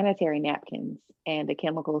sanitary napkins and the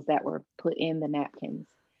chemicals that were put in the napkins.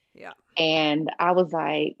 Yeah. And I was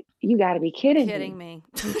like, you got to be You're kidding kidding me.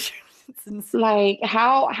 me. It's insane. Like,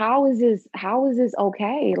 how is this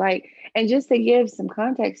okay? Like, and just to give some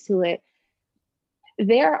context to it,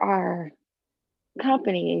 there are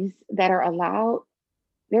companies that are allowed,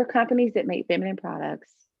 there are companies that make feminine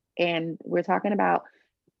products, and we're talking about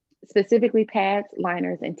specifically pads,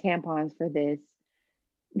 liners, and tampons for this.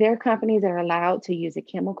 There are companies that are allowed to use a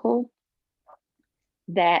chemical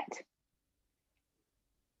that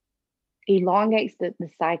elongates the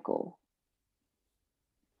cycle.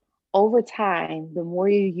 Over time, the more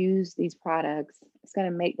you use these products, it's going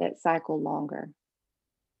to make that cycle longer.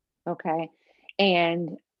 Okay.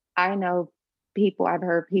 And I know I've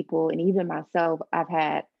heard people, and even myself, I've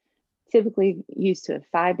had typically used to a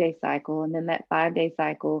 5-day cycle. And then that 5-day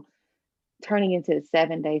cycle, turning into a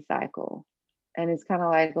 7-day cycle. And it's kind of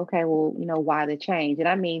like, okay, well, why the change? And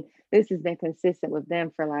I mean, this has been consistent with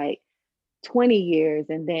them for like 20 years.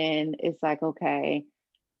 And then it's like, okay,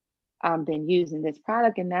 I've been using this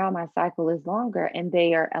product and now my cycle is longer, and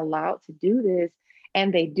they are allowed to do this.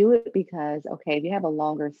 And they do it because, okay, if you have a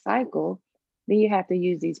longer cycle, then you have to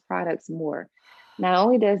use these products more. Not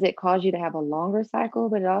only does it cause you to have a longer cycle,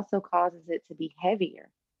 but it also causes it to be heavier.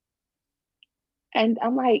 And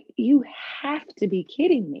I'm like, you have to be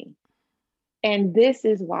kidding me. And this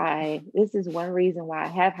is one reason why I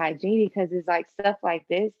have hygiene, because it's like stuff like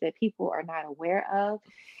this that people are not aware of.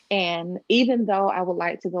 And even though I would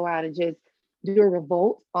like to go out and just do a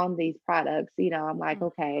revolt on these products, I'm like,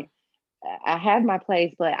 okay, I have my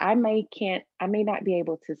place, but I may not be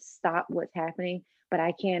able to stop what's happening, but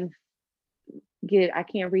I can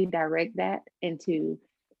redirect that into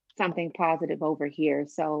something positive over here.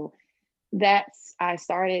 So I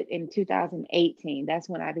started in 2018. That's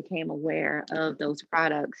when I became aware of those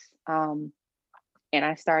products. And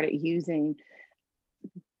I started using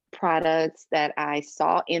products that I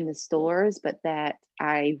saw in the stores, but that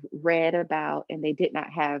I read about, and they did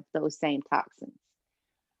not have those same toxins.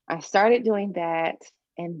 I started doing that.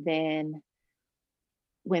 And then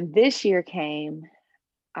when this year came,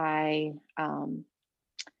 well,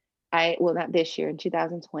 not this year, in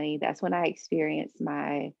 2020, that's when I experienced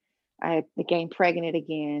I became pregnant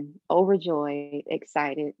again, overjoyed,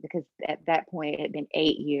 excited, because at that point it had been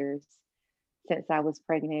 8 years since I was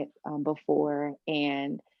pregnant before.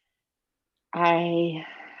 And I,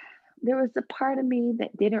 there was a part of me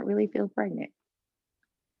that didn't really feel pregnant.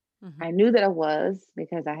 Mm-hmm. I knew that I was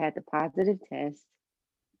because I had the positive test,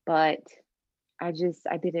 but I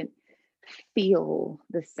didn't feel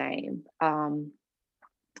the same.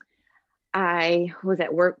 I was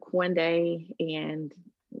at work one day and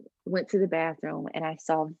went to the bathroom, and I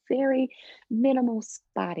saw very minimal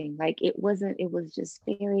spotting. Like it was just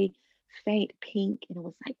very faint pink, and it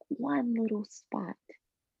was like one little spot.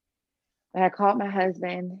 But I called my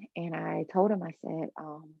husband and I told him, I said,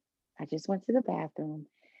 I just went to the bathroom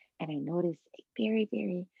and I noticed a very,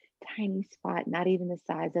 very tiny spot, not even the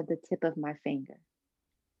size of the tip of my finger.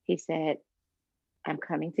 He said, I'm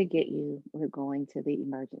coming to get you. We're going to the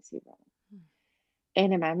emergency room.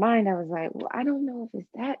 And in my mind, I was like, well, I don't know if it's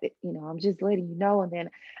that, I'm just letting you know. And then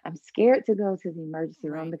I'm scared to go to the emergency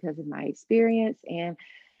room Right. because of my experience. And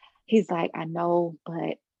he's like, I know,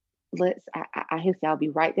 but he said, I'll be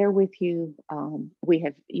right there with you. We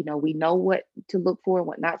have, we know what to look for,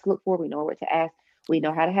 what not to look for. We know what to ask. We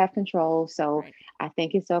know how to have control. So Right. I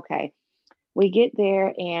think it's okay. We get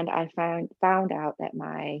there and I found out that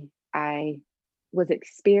I was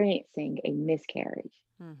experiencing a miscarriage.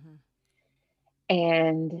 Mm-hmm.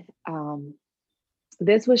 And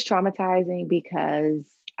this was traumatizing because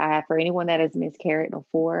for anyone that has miscarried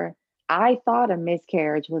before, I thought a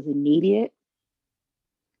miscarriage was immediate.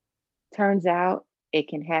 Turns out it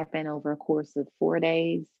can happen over a course of 4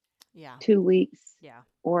 days, Yeah. 2 weeks, Yeah.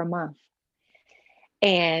 or a month.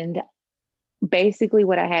 And basically,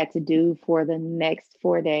 what I had to do for the next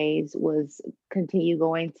 4 days was continue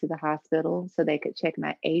going to the hospital so they could check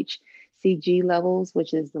my HCG levels,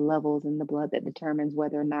 which is the levels in the blood that determines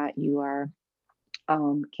whether or not you are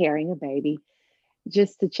carrying a baby,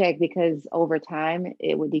 just to check, because over time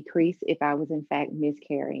it would decrease if I was in fact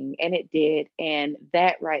miscarrying. And it did. And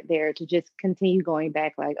that right there, to just continue going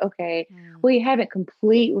back, like, okay, Mm. well, you haven't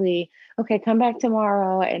completely, okay, come back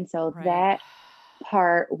tomorrow. And so Right. that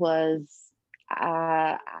part was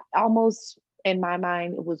uh, almost, in my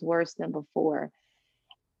mind, it was worse than before.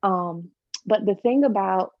 Um, but the thing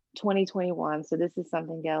about 2021, so this is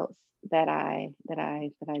something else that I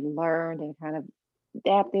learned and kind of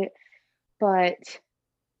adapted. But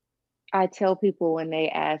I tell people when they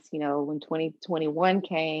ask, when 2021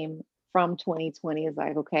 came from 2020, it's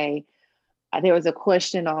like, okay, there was a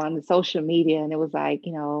question on social media and it was like,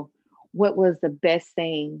 what was the best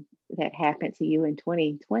thing that happened to you in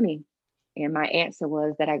 2020? And my answer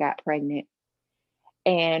was that I got pregnant.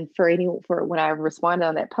 And for when I responded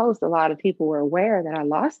on that post, a lot of people were aware that I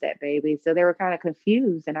lost that baby. So they were kind of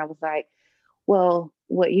confused. And I was like, well,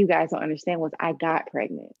 what you guys don't understand was I got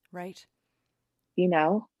pregnant, Right. you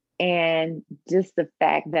know? And just the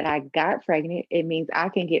fact that I got pregnant, it means I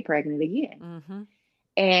can get pregnant again. Mm-hmm.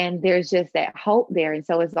 And there's just that hope there. And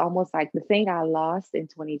so it's almost like the thing I lost in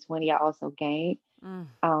 2020, I also gained, Mm.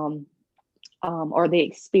 um, or the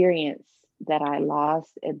experience that I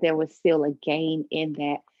lost, there was still a gain in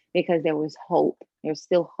that because there was hope. There's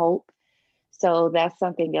still hope. So that's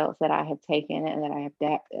something else that I have taken and that I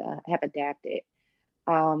have adapted.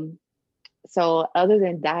 Um, so other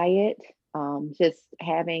than diet, just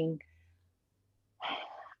having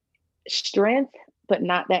strength, but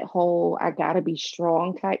not that whole I gotta be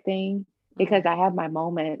strong type thing, because I have my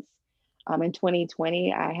moments. In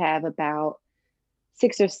 2020, I have about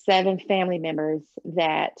 6 or 7 family members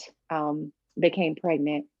that became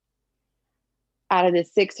pregnant. Out of the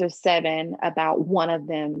 6 or 7, about one of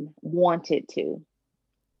them wanted to.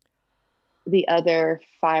 The other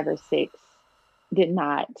 5 or 6 did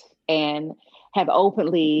not, and have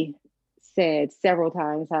openly said several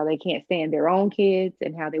times how they can't stand their own kids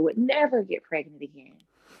and how they would never get pregnant again.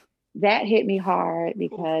 That hit me hard Oof.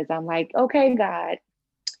 because I'm like, okay, God,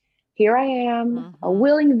 here I am, a Mm-hmm.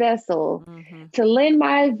 willing vessel Mm-hmm. to lend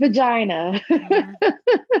my vagina Mm-hmm.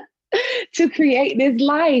 to create this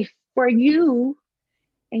life for you.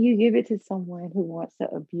 And you give it to someone who wants to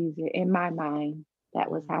abuse it. In my mind, that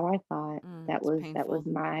was Mm-hmm. how I thought. That It's was painful.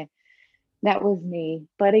 that was me.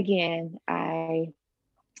 But again, I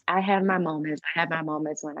have my moments. I have my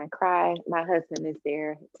moments when I cry. My husband is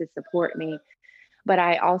there to support me. But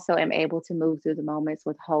I also am able to move through the moments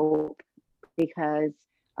with hope because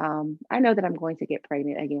I know that I'm going to get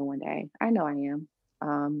pregnant again one day. I know I am.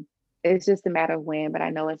 It's just a matter of when, but I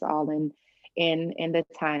know it's all in the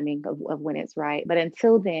timing of when it's right. But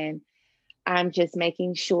until then, I'm just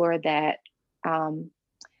making sure that um,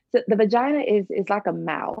 the vagina is like a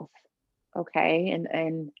mouth, okay?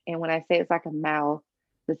 And when I say it's like a mouth,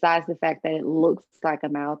 besides the fact that it looks like a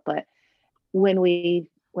mouth, but when we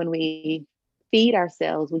feed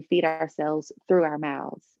ourselves through our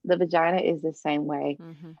mouths. The vagina is the same way.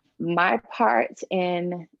 Mm-hmm. My part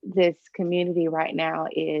in this community right now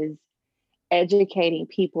is educating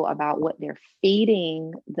people about what they're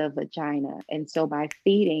feeding the vagina. And so by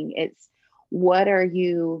feeding, what are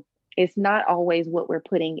you, it's not always what we're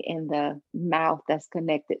putting in the mouth that's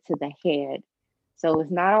connected to the head. So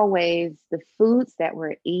it's not always the foods that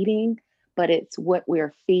we're eating, but it's what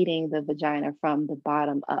we're feeding the vagina from the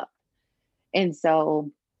bottom up. And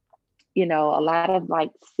so, a lot of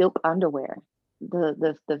like silk underwear,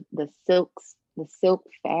 the silk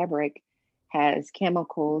fabric has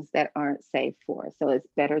chemicals that aren't safe for us. So it's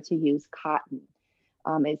better to use cotton.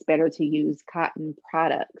 It's better to use cotton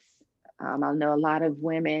products. I know a lot of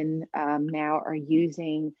women now are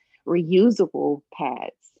using reusable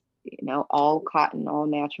pads, all cotton, all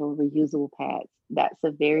natural reusable pads. That's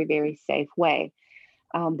a very, very safe way.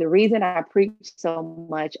 The reason I preach so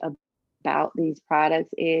much about these products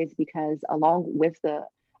is because, along with the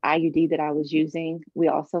IUD that I was using, we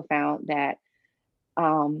also found that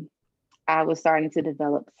um, I was starting to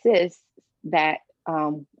develop cysts that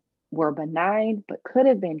um, were benign but could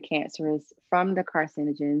have been cancerous from the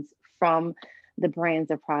carcinogens, from the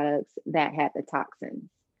brands of products that had the toxins.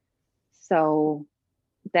 So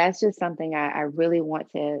that's just something I really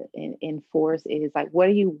want to enforce is like, what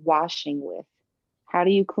are you washing with? How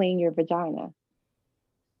do you clean your vagina?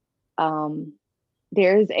 Um,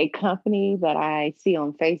 there's a company that I see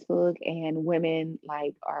on Facebook, and women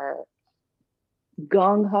like are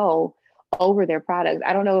gung ho over their products.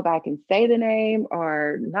 I don't know if I can say the name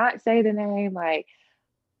or not say the name, like,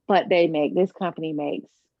 but this company makes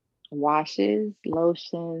washes,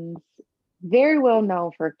 lotions, very well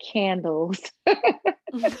known for candles.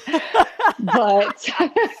 But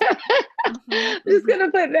Mm-hmm. just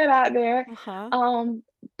gonna put that out there. Uh-huh.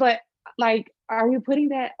 But like, are we putting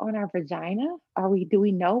that on our vagina? Do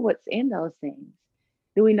we know what's in those things?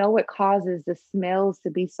 Do we know what causes the smells to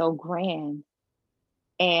be so grand?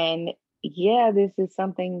 And yeah, this is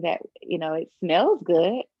something that, it smells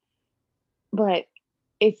good, but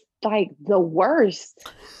it's like the worst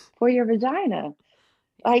for your vagina.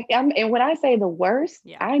 Like, and when I say the worst,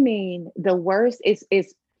 Yeah. I mean the worst is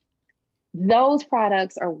those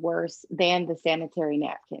products are worse than the sanitary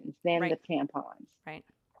napkins, than Right. the tampons. Right.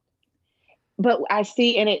 But I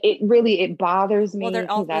see, and it really it bothers Well, me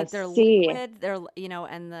they're all because I they're see it. liquid. They're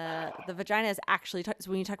and the vagina is actually so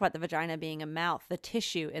when you talk about the vagina being a mouth, the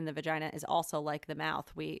tissue in the vagina is also like the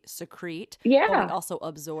mouth. We secrete, but we Yeah. also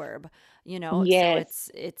absorb. So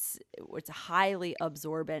Yes. it's a highly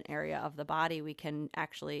absorbent area of the body. We can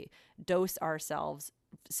actually dose ourselves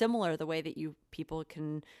similar the way that you people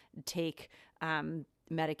can take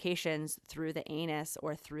medications through the anus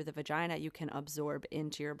or through the vagina. You can absorb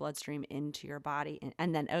into your bloodstream, into your body,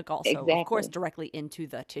 and then also of course Exactly. directly into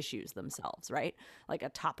the tissues themselves, right? Like a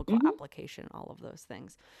topical Hmm. application, all of those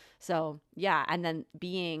things. So yeah, and then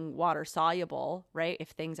being water soluble, right? If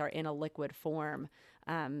things are in a liquid form,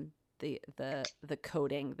 the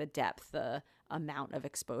coating, the depth, the amount of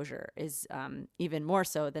exposure is even more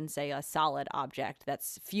so than say a solid object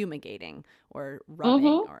that's fumigating or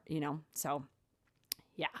rubbing Hmm. or so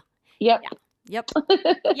yeah. Yep. Yeah. Yep.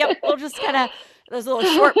 Yep. We'll just kind of, those little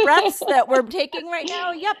short breaths that we're taking right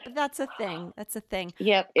now. Yep. That's a thing. That's a thing.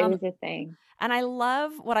 Yep, it is a thing. And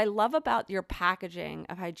what I love about your packaging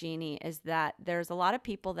of Hygiene is that there's a lot of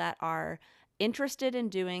people that are interested in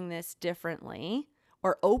doing this differently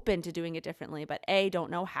or open to doing it differently, but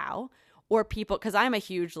don't know how. Or people, because I'm a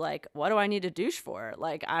huge, like, what do I need to douche for?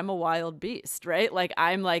 Like, I'm a wild beast, right? Like,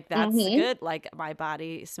 I'm like, that's good. Like, my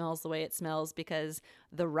body smells the way it smells because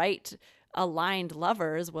the right aligned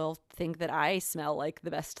lovers will think that I smell like the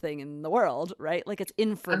best thing in the world, right? Like, it's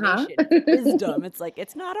information, it's wisdom. It's like,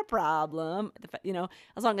 it's not a problem.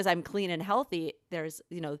 As long as I'm clean and healthy, there's,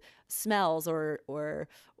 smells or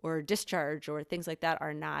discharge or things like that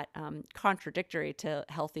are not contradictory to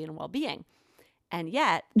healthy and well-being. And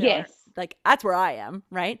yet, like, that's where I am,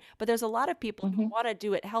 right? But there's a lot of people who want to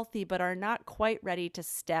do it healthy, but are not quite ready to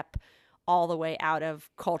step all the way out of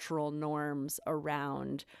cultural norms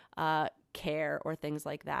around care or things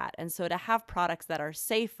like that. And so to have products that are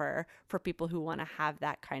safer for people who want to have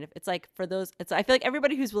that kind of, it's like for those, I feel like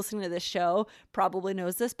everybody who's listening to this show probably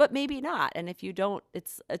knows this, but maybe not. And if you don't,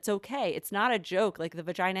 it's okay. It's not a joke. Like, the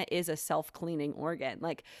vagina is a self-cleaning organ.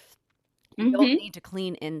 Like, you don't need to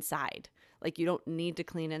clean inside. Like, you don't need to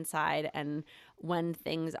clean inside. And when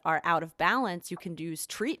things are out of balance, you can use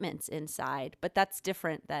treatments inside, but that's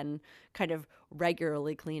different than kind of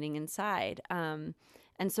regularly cleaning inside.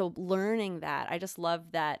 And so learning that, I just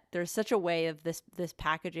love that there's such a way of this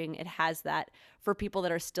packaging. It has that for people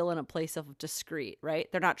that are still in a place of discreet,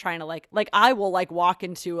 right? They're not trying to like I will like walk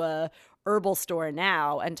into a herbal store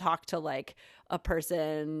now and talk to like a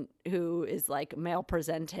person who is like male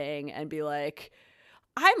presenting and be like,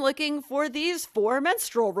 I'm looking for these 4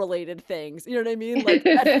 menstrual related things. You know what I mean? Like,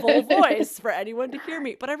 at full voice for anyone to hear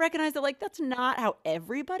me. But I recognize that, like, that's not how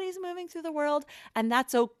everybody's moving through the world. And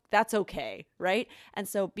that's okay. Right. And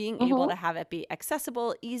so being able to have it be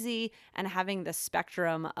accessible, easy, and having the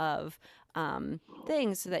spectrum of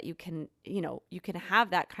things so that you can have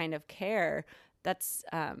that kind of care. That's,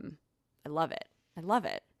 I love it.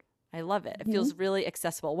 It feels really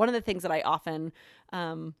accessible. One of the things that I often,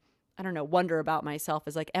 I don't know, wonder about myself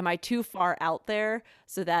is like, am I too far out there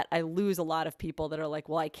so that I lose a lot of people that are like,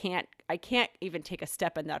 well, I can't even take a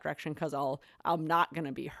step in that direction because I'm not going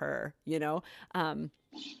to be her, And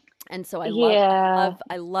so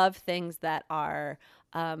I love things that are,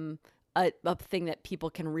 a thing that people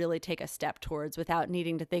can really take a step towards without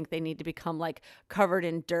needing to think they need to become like covered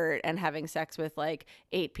in dirt and having sex with like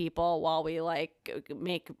 8 people while we like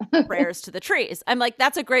make prayers to the trees. I'm like,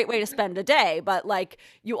 that's a great way to spend a day, but like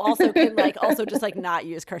you also can like also just like not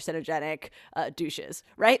use carcinogenic douches,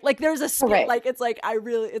 right? Like there's a like it's like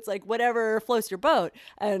it's like whatever floats your boat,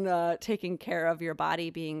 and taking care of your body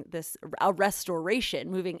being a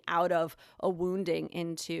restoration, moving out of a wounding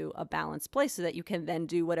into a balanced place so that you can then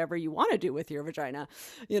do whatever you want to do with your vagina,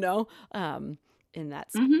 in that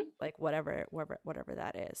like whatever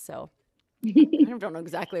that is. So I don't know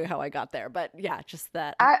exactly how I got there, but yeah, just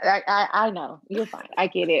that. I know, you're fine. I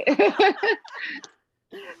get it.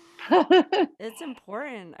 It's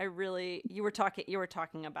important. You were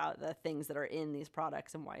talking about the things that are in these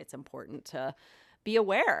products and why it's important to be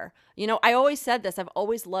aware. I always said this. I've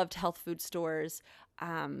always loved health food stores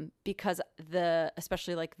because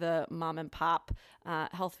especially like the mom and pop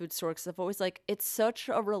health food stores, I've always like, it's such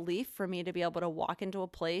a relief for me to be able to walk into a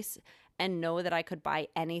place and know that I could buy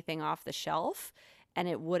anything off the shelf and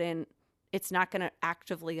it's not going to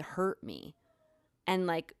actively hurt me. And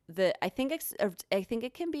like I think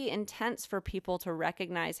it can be intense for people to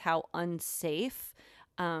recognize how unsafe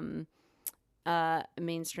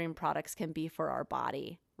mainstream products can be for our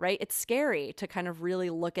body, right? It's scary to kind of really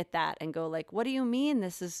look at that and go like, what do you mean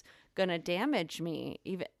this is going to damage me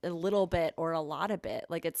even a little bit or a lot of bit?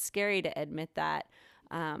 Like, it's scary to admit that.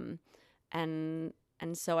 And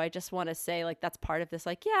so I just want to say like, that's part of this,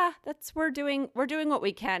 like, yeah, we're doing what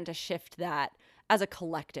we can to shift that as a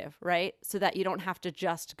collective, right? So that you don't have to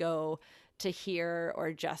just go to here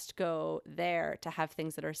or just go there to have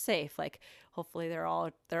things that are safe. Like, hopefully they're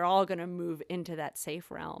all going to move into that safe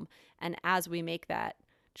realm. And as we make that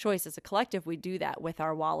choice as a collective, we do that with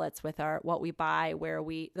our wallets, with what we buy,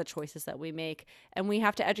 the choices that we make, and we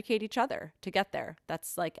have to educate each other to get there.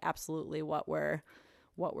 That's like absolutely what we're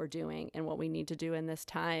doing and what we need to do in this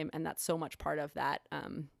time. And that's so much part of that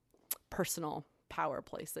personal power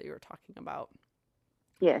place that you were talking about.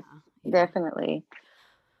 Yes, definitely.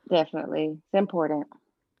 Definitely. It's important.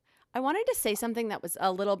 I wanted to say something that was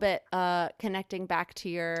a little bit connecting back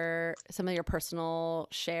to some of your personal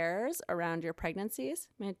shares around your pregnancies.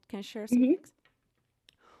 Can I share some things?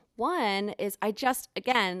 One is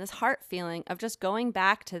again, this heart feeling of just going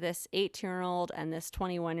back to this 18-year-old and this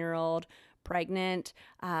 21-year-old pregnant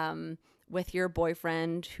with your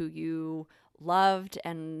boyfriend who you loved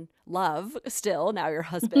and love still, now your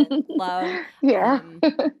husband, love. Yeah.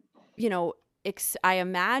 You know, I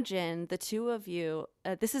imagine the two of you,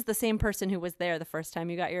 this is the same person who was there the first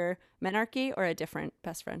time you got your menarche, or a different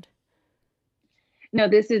best friend? No,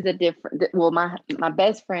 this is a different. Well, my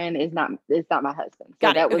best friend is not my husband, so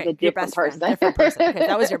Got it. that was Okay. a Your different best friend, person. different person. Okay.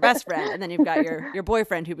 That was your best friend. And then you've got your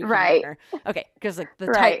boyfriend who became Right. your, okay. Because like the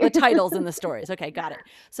Right. titles in the stories. Okay. Got it.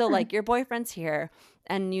 So like your boyfriend's here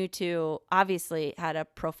and you two obviously had a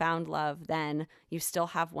profound love then. You still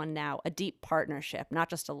have one now, a deep partnership, not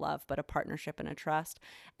just a love, but a partnership and a trust.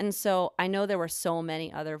 And so I know there were so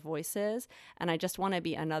many other voices, and I just want to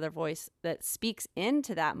be another voice that speaks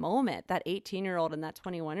into that moment, that 18-year-old and that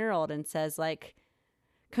 21-year-old, and says like,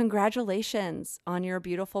 congratulations on your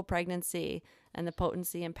beautiful pregnancy and the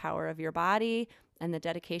potency and power of your body and the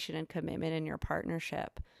dedication and commitment in your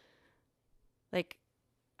partnership. Like,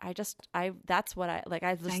 that's what I like.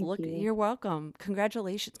 I just Thank look, you. you're welcome.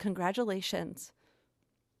 Congratulations. Congratulations.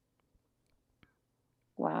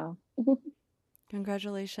 Wow.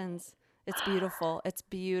 Congratulations. It's beautiful. It's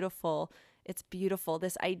beautiful. It's beautiful.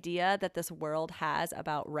 This idea that this world has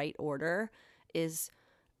about right order is,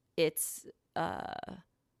 it's,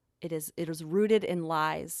 it is rooted in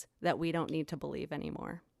lies that we don't need to believe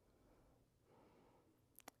anymore.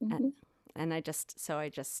 Mm-hmm. And I just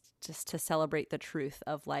to celebrate the truth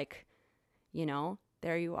of like, you know,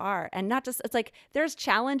 there you are. And not just, it's like there's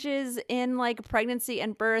challenges in like pregnancy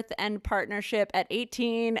and birth and partnership at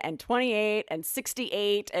 18 and 28 and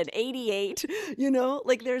 68 and 88, you know,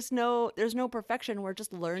 like there's no perfection. We're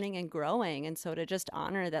just learning and growing. And so to just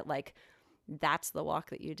honor that, like, that's the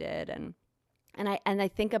walk that you did. And I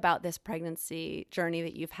think about this pregnancy journey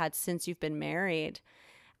that you've had since you've been married.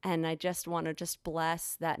 And I just want to just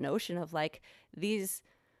bless that notion of like the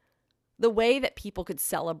way that people could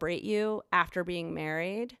celebrate you after being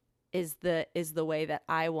married is the way that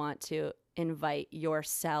I want to invite your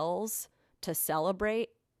cells to celebrate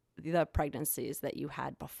the pregnancies that you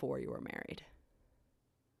had before you were married.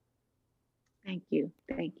 Thank you.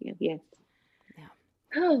 Thank you. Yes. Yeah.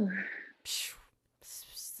 Oh.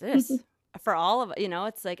 This for all of, you know,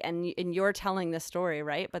 it's like, and you're telling this story,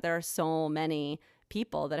 right? But there are so many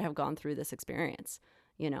people that have gone through this experience,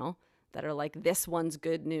 you know, that are like, this one's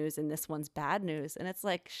good news and this one's bad news. And it's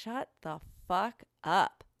like, shut the fuck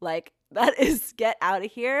up. Like, that is, get out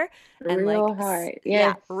of here. And real like, hard.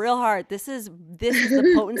 Yes. Yeah, real hard. This is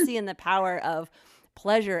the potency and the power of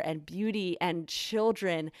pleasure and beauty and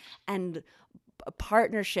children and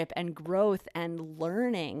partnership and growth and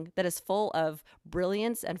learning that is full of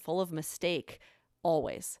brilliance and full of mistake,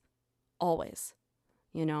 always,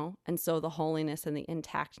 you know? And so the holiness and the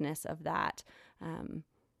intactness of that,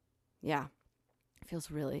 yeah, feels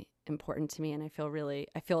really important to me. And I feel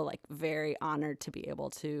like very honored to be able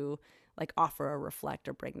to like offer or reflect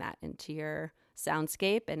or bring that into your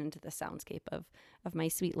soundscape and into the soundscape of my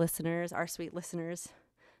sweet listeners, our sweet listeners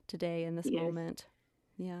today in this moment.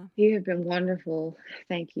 Yeah. You have been wonderful.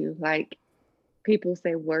 Thank you. Like, people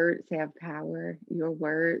say words have power. Your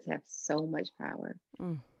words have so much power.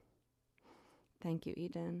 Thank you,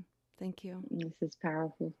 Eden. Thank you. This is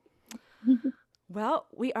powerful. Well,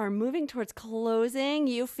 we are moving towards closing.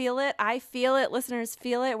 You feel it. I feel it. Listeners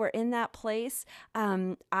feel it. We're in that place.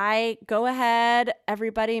 I go ahead,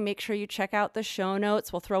 everybody, make sure you check out the show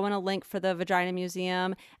notes. We'll throw in a link for the Vagina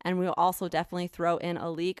Museum, and we'll also definitely throw in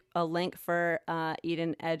a link for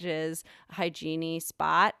Eden Edge's Hygiene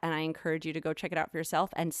spot. And I encourage you to go check it out for yourself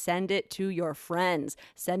and send it to your friends.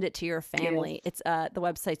 Send it to your family. Yes. It's the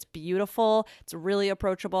website's beautiful. It's really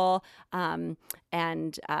approachable. And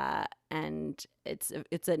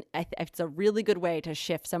it's a really good way to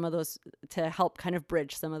shift some of those, to help kind of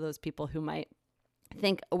bridge some of those people who might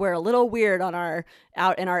think we're a little weird out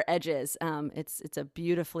in our edges. It's a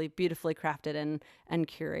beautifully crafted and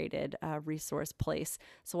curated resource place.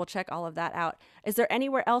 So we'll check all of that out. Is there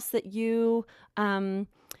anywhere else that you,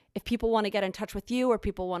 if people want to get in touch with you or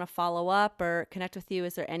people want to follow up or connect with you,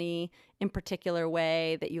 is there any in particular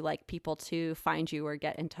way that you like people to find you or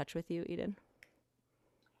get in touch with you, Eden?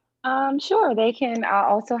 Sure. They can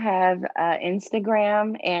also have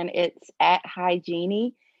Instagram, and it's at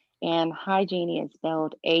Hygiene, and Hygiene is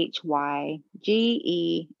spelled HYGENIEE.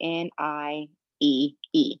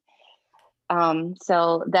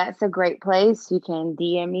 So that's a great place. You can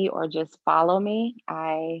DM me or just follow me.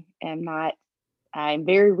 I'm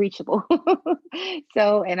very reachable.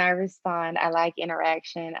 So, and I respond. I like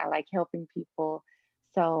interaction. I like helping people.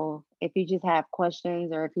 So if you just have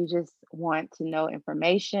questions or if you just want to know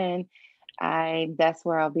information, that's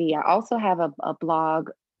where I'll be. I also have a blog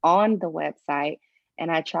on the website,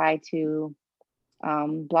 and I try to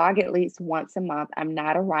blog at least once a month. I'm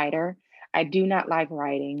not a writer. I do not like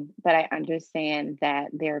writing, but I understand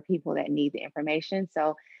that there are people that need the information.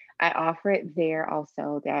 So I offer it there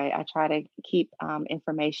also. That I try to keep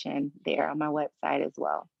information there on my website as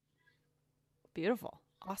well. Beautiful.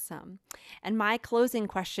 Awesome. And my closing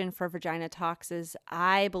question for Vagina Talks is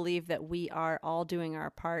I believe that we are all doing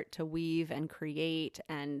our part to weave and create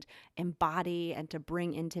and embody and to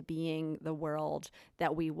bring into being the world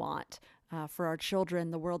that we want for our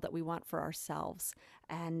children, the world that we want for ourselves.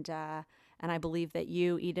 And I believe that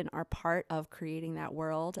you, Eden, are part of creating that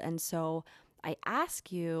world. And so I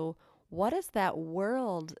ask you, what does that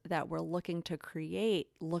world that we're looking to create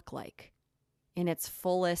look like in its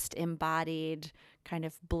fullest embodied kind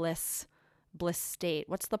of bliss state?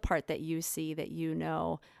 What's the part that you see, that you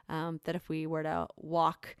know, that if we were to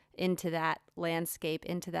walk into that landscape,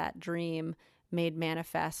 into that dream made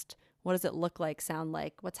manifest, what does it look like, sound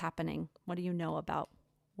like? What's happening? What do you know about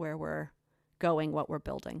where we're going, what we're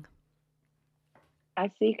building? I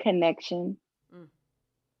see connection.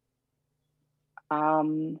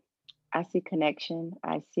 I see connection.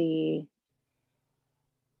 I think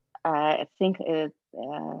I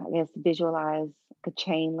guess visualize the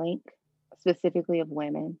chain link, specifically of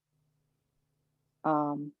women.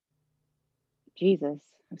 Um, Jesus,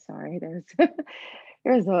 I'm sorry.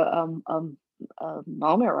 There's a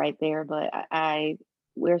moment right there, but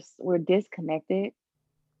we're disconnected.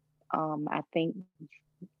 I think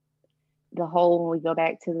the whole, when we go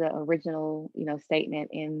back to the original,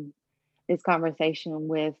 statement in this conversation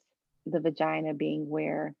with the vagina being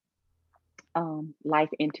where life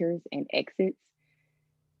enters and exits,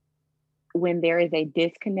 when there is a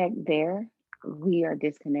disconnect there, we are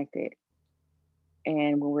disconnected.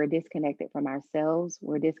 And when we're disconnected from ourselves,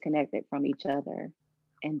 we're disconnected from each other.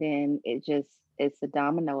 And then it's a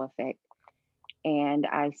domino effect. And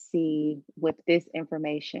I see with this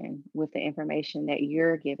information, with the information that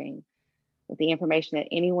you're giving, with the information that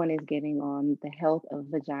anyone is giving on the health of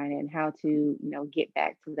vagina and how to, get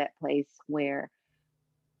back to that place where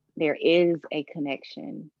there is a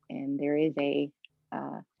connection and there is a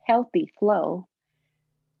healthy flow,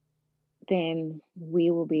 then we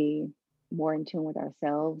will be more in tune with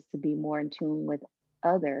ourselves, to be more in tune with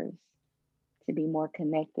others, to be more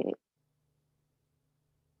connected.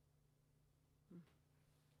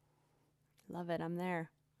 Love it. I'm there.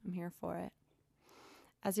 I'm here for it.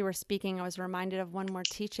 As you were speaking, I was reminded of one more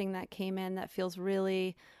teaching that came in that feels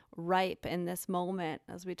really ripe in this moment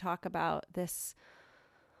as we talk about this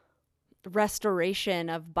restoration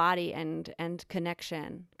of body and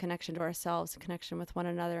connection to ourselves, connection with one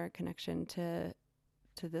another, connection to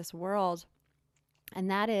this world.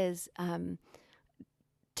 And that is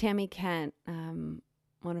Tammy Kent, one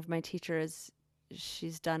of my teachers.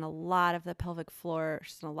 She's done a lot of the pelvic floor.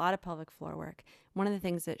 She's done a lot of pelvic floor work. One of the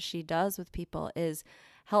things that she does with people is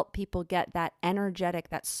help people get that energetic,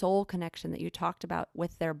 that soul connection that you talked about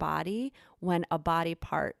with their body when a body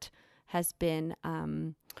part has been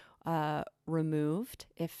removed.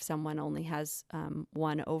 If someone only has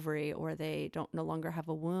one ovary or they don't no longer have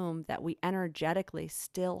a womb, that we energetically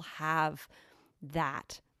still have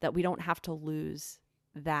that we don't have to lose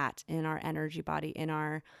that in our energy body, in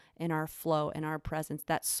our flow, in our presence,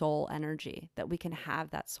 that soul energy, that we can have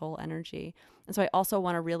that soul energy. And so I also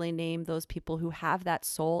want to really name those people who have that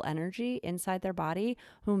soul energy inside their body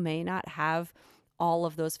who may not have all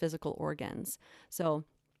of those physical organs. So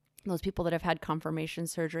those people that have had confirmation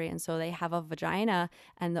surgery, and so they have a vagina,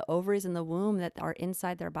 and the ovaries and the womb that are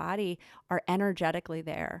inside their body are energetically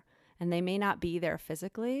there. And they may not be there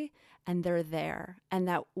physically, and they're there. And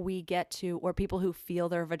that we get to, or people who feel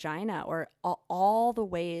their vagina, or all the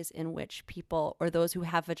ways in which people, or those who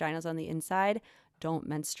have vaginas on the inside, don't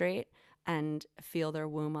menstruate and feel their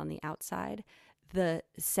womb on the outside. The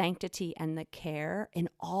sanctity and the care in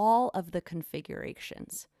all of the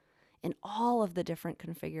configurations, in all of the different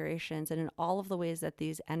configurations, and in all of the ways that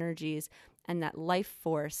these energies and that life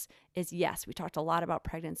force is, yes, we talked a lot about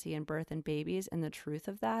pregnancy and birth and babies and the truth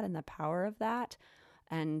of that and the power of that.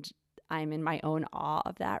 And I'm in my own awe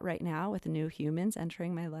of that right now with new humans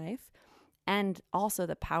entering my life. And also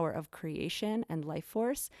the power of creation and life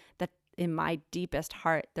force, that in my deepest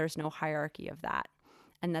heart, there's no hierarchy of that.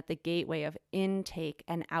 And that the gateway of intake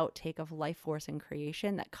and outtake of life force and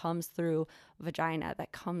creation that comes through vagina,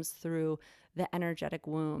 that comes through the energetic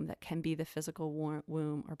womb, that can be the physical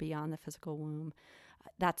womb or beyond the physical womb.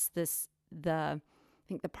 That's the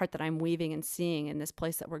think the part that I'm weaving and seeing in this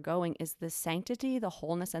place that we're going is the sanctity, the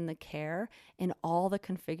wholeness, and the care in all the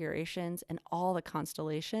configurations and all the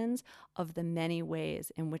constellations of the many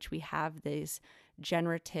ways in which we have these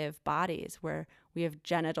generative bodies, where we have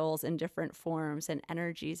genitals in different forms and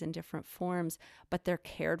energies in different forms, but they're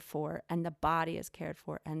cared for, and the body is cared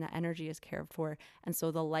for, and the energy is cared for. And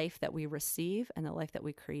so the life that we receive and the life that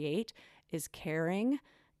we create is cared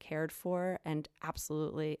for, and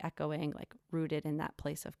absolutely echoing, like rooted in that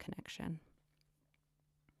place of connection.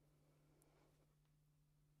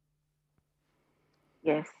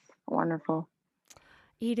 Yes, wonderful.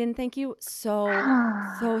 Eden, thank you so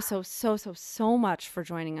much for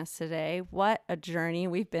joining us today. What a journey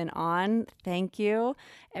we've been on. Thank you,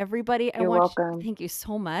 everybody. You're welcome. Thank you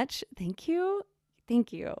so much. Thank you.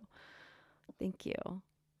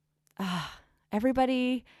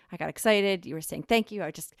 Everybody, I got excited. You were saying thank you.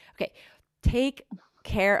 Okay. Take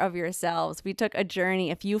care of yourselves. We took a journey.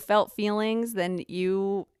 If you felt feelings, then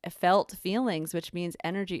you felt feelings, which means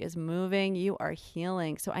energy is moving. You are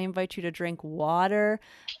healing. So I invite you to drink water,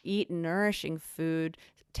 eat nourishing food,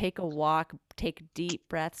 take a walk, take deep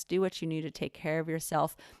breaths, do what you need to take care of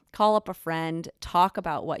yourself. Call up a friend, talk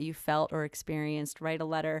about what you felt or experienced, write a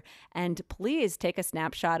letter, and please take a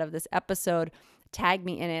snapshot of this episode. Tag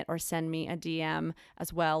me in it or send me a DM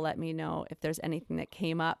as well. Let me know if there's anything that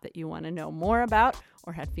came up that you want to know more about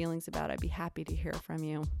or had feelings about. I'd be happy to hear from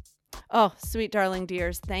you. Oh, sweet darling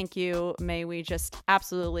dears, thank you. May we just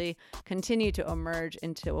absolutely continue to emerge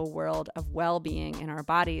into a world of well-being in our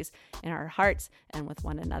bodies, in our hearts, and with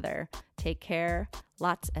one another. Take care.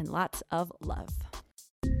 Lots and lots of love.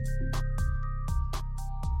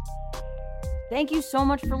 Thank you so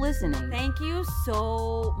much for listening. Thank you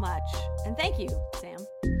so much. And thank you, Sam.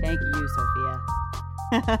 Thank you,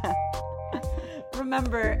 Sophia.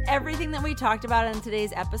 Remember, everything that we talked about in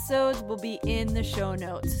today's episodes will be in the show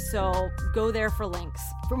notes, so go there for links.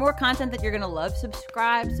 For more content that you're going to love,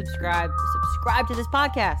 subscribe to this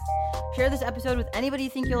podcast. Share this episode with anybody you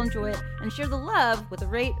think you'll enjoy it, and share the love with a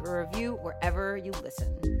rate or review wherever you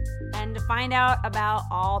listen. And to find out about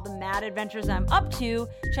all the mad adventures I'm up to,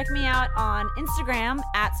 check me out on Instagram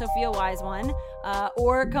at SophiaWiseOne,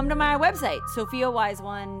 or come to my website,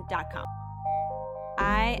 SophiaWiseOne.com.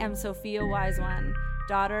 I am Sophia Wiseone,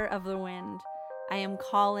 daughter of the wind. I am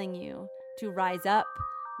calling you to rise up,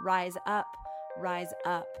 rise up, rise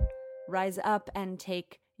up, rise up, and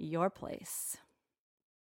take your place.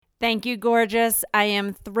 Thank you, gorgeous. I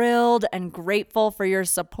am thrilled and grateful for your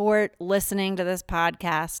support listening to this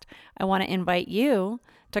podcast. I want to invite you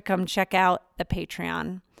to come check out the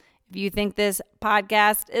Patreon. If you think this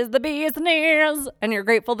podcast is the bee's knees and you're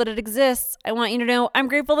grateful that it exists, I want you to know I'm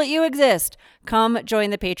grateful that you exist. Come join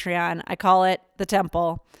the Patreon. I call it the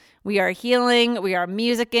temple. We are healing, we are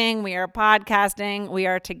musicking, we are podcasting, we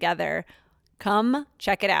are together. Come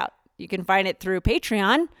check it out. You can find it through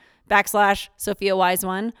Patreon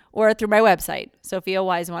 /SophiaWiseOne or through my website,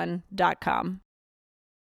 SophiaWiseOne.com.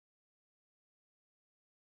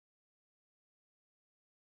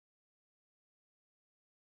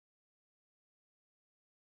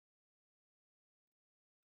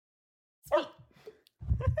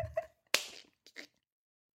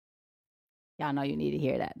 Y'all know you need to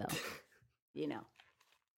hear that, though. You know.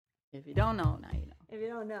 If you don't know, now you know. If you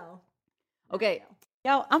don't know. Okay.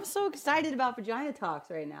 Yo, I'm so excited about Vagina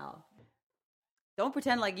Talks right now. Don't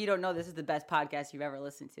pretend like you don't know this is the best podcast you've ever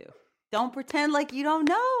listened to. Don't pretend like you don't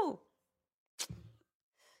know.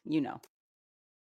 You know.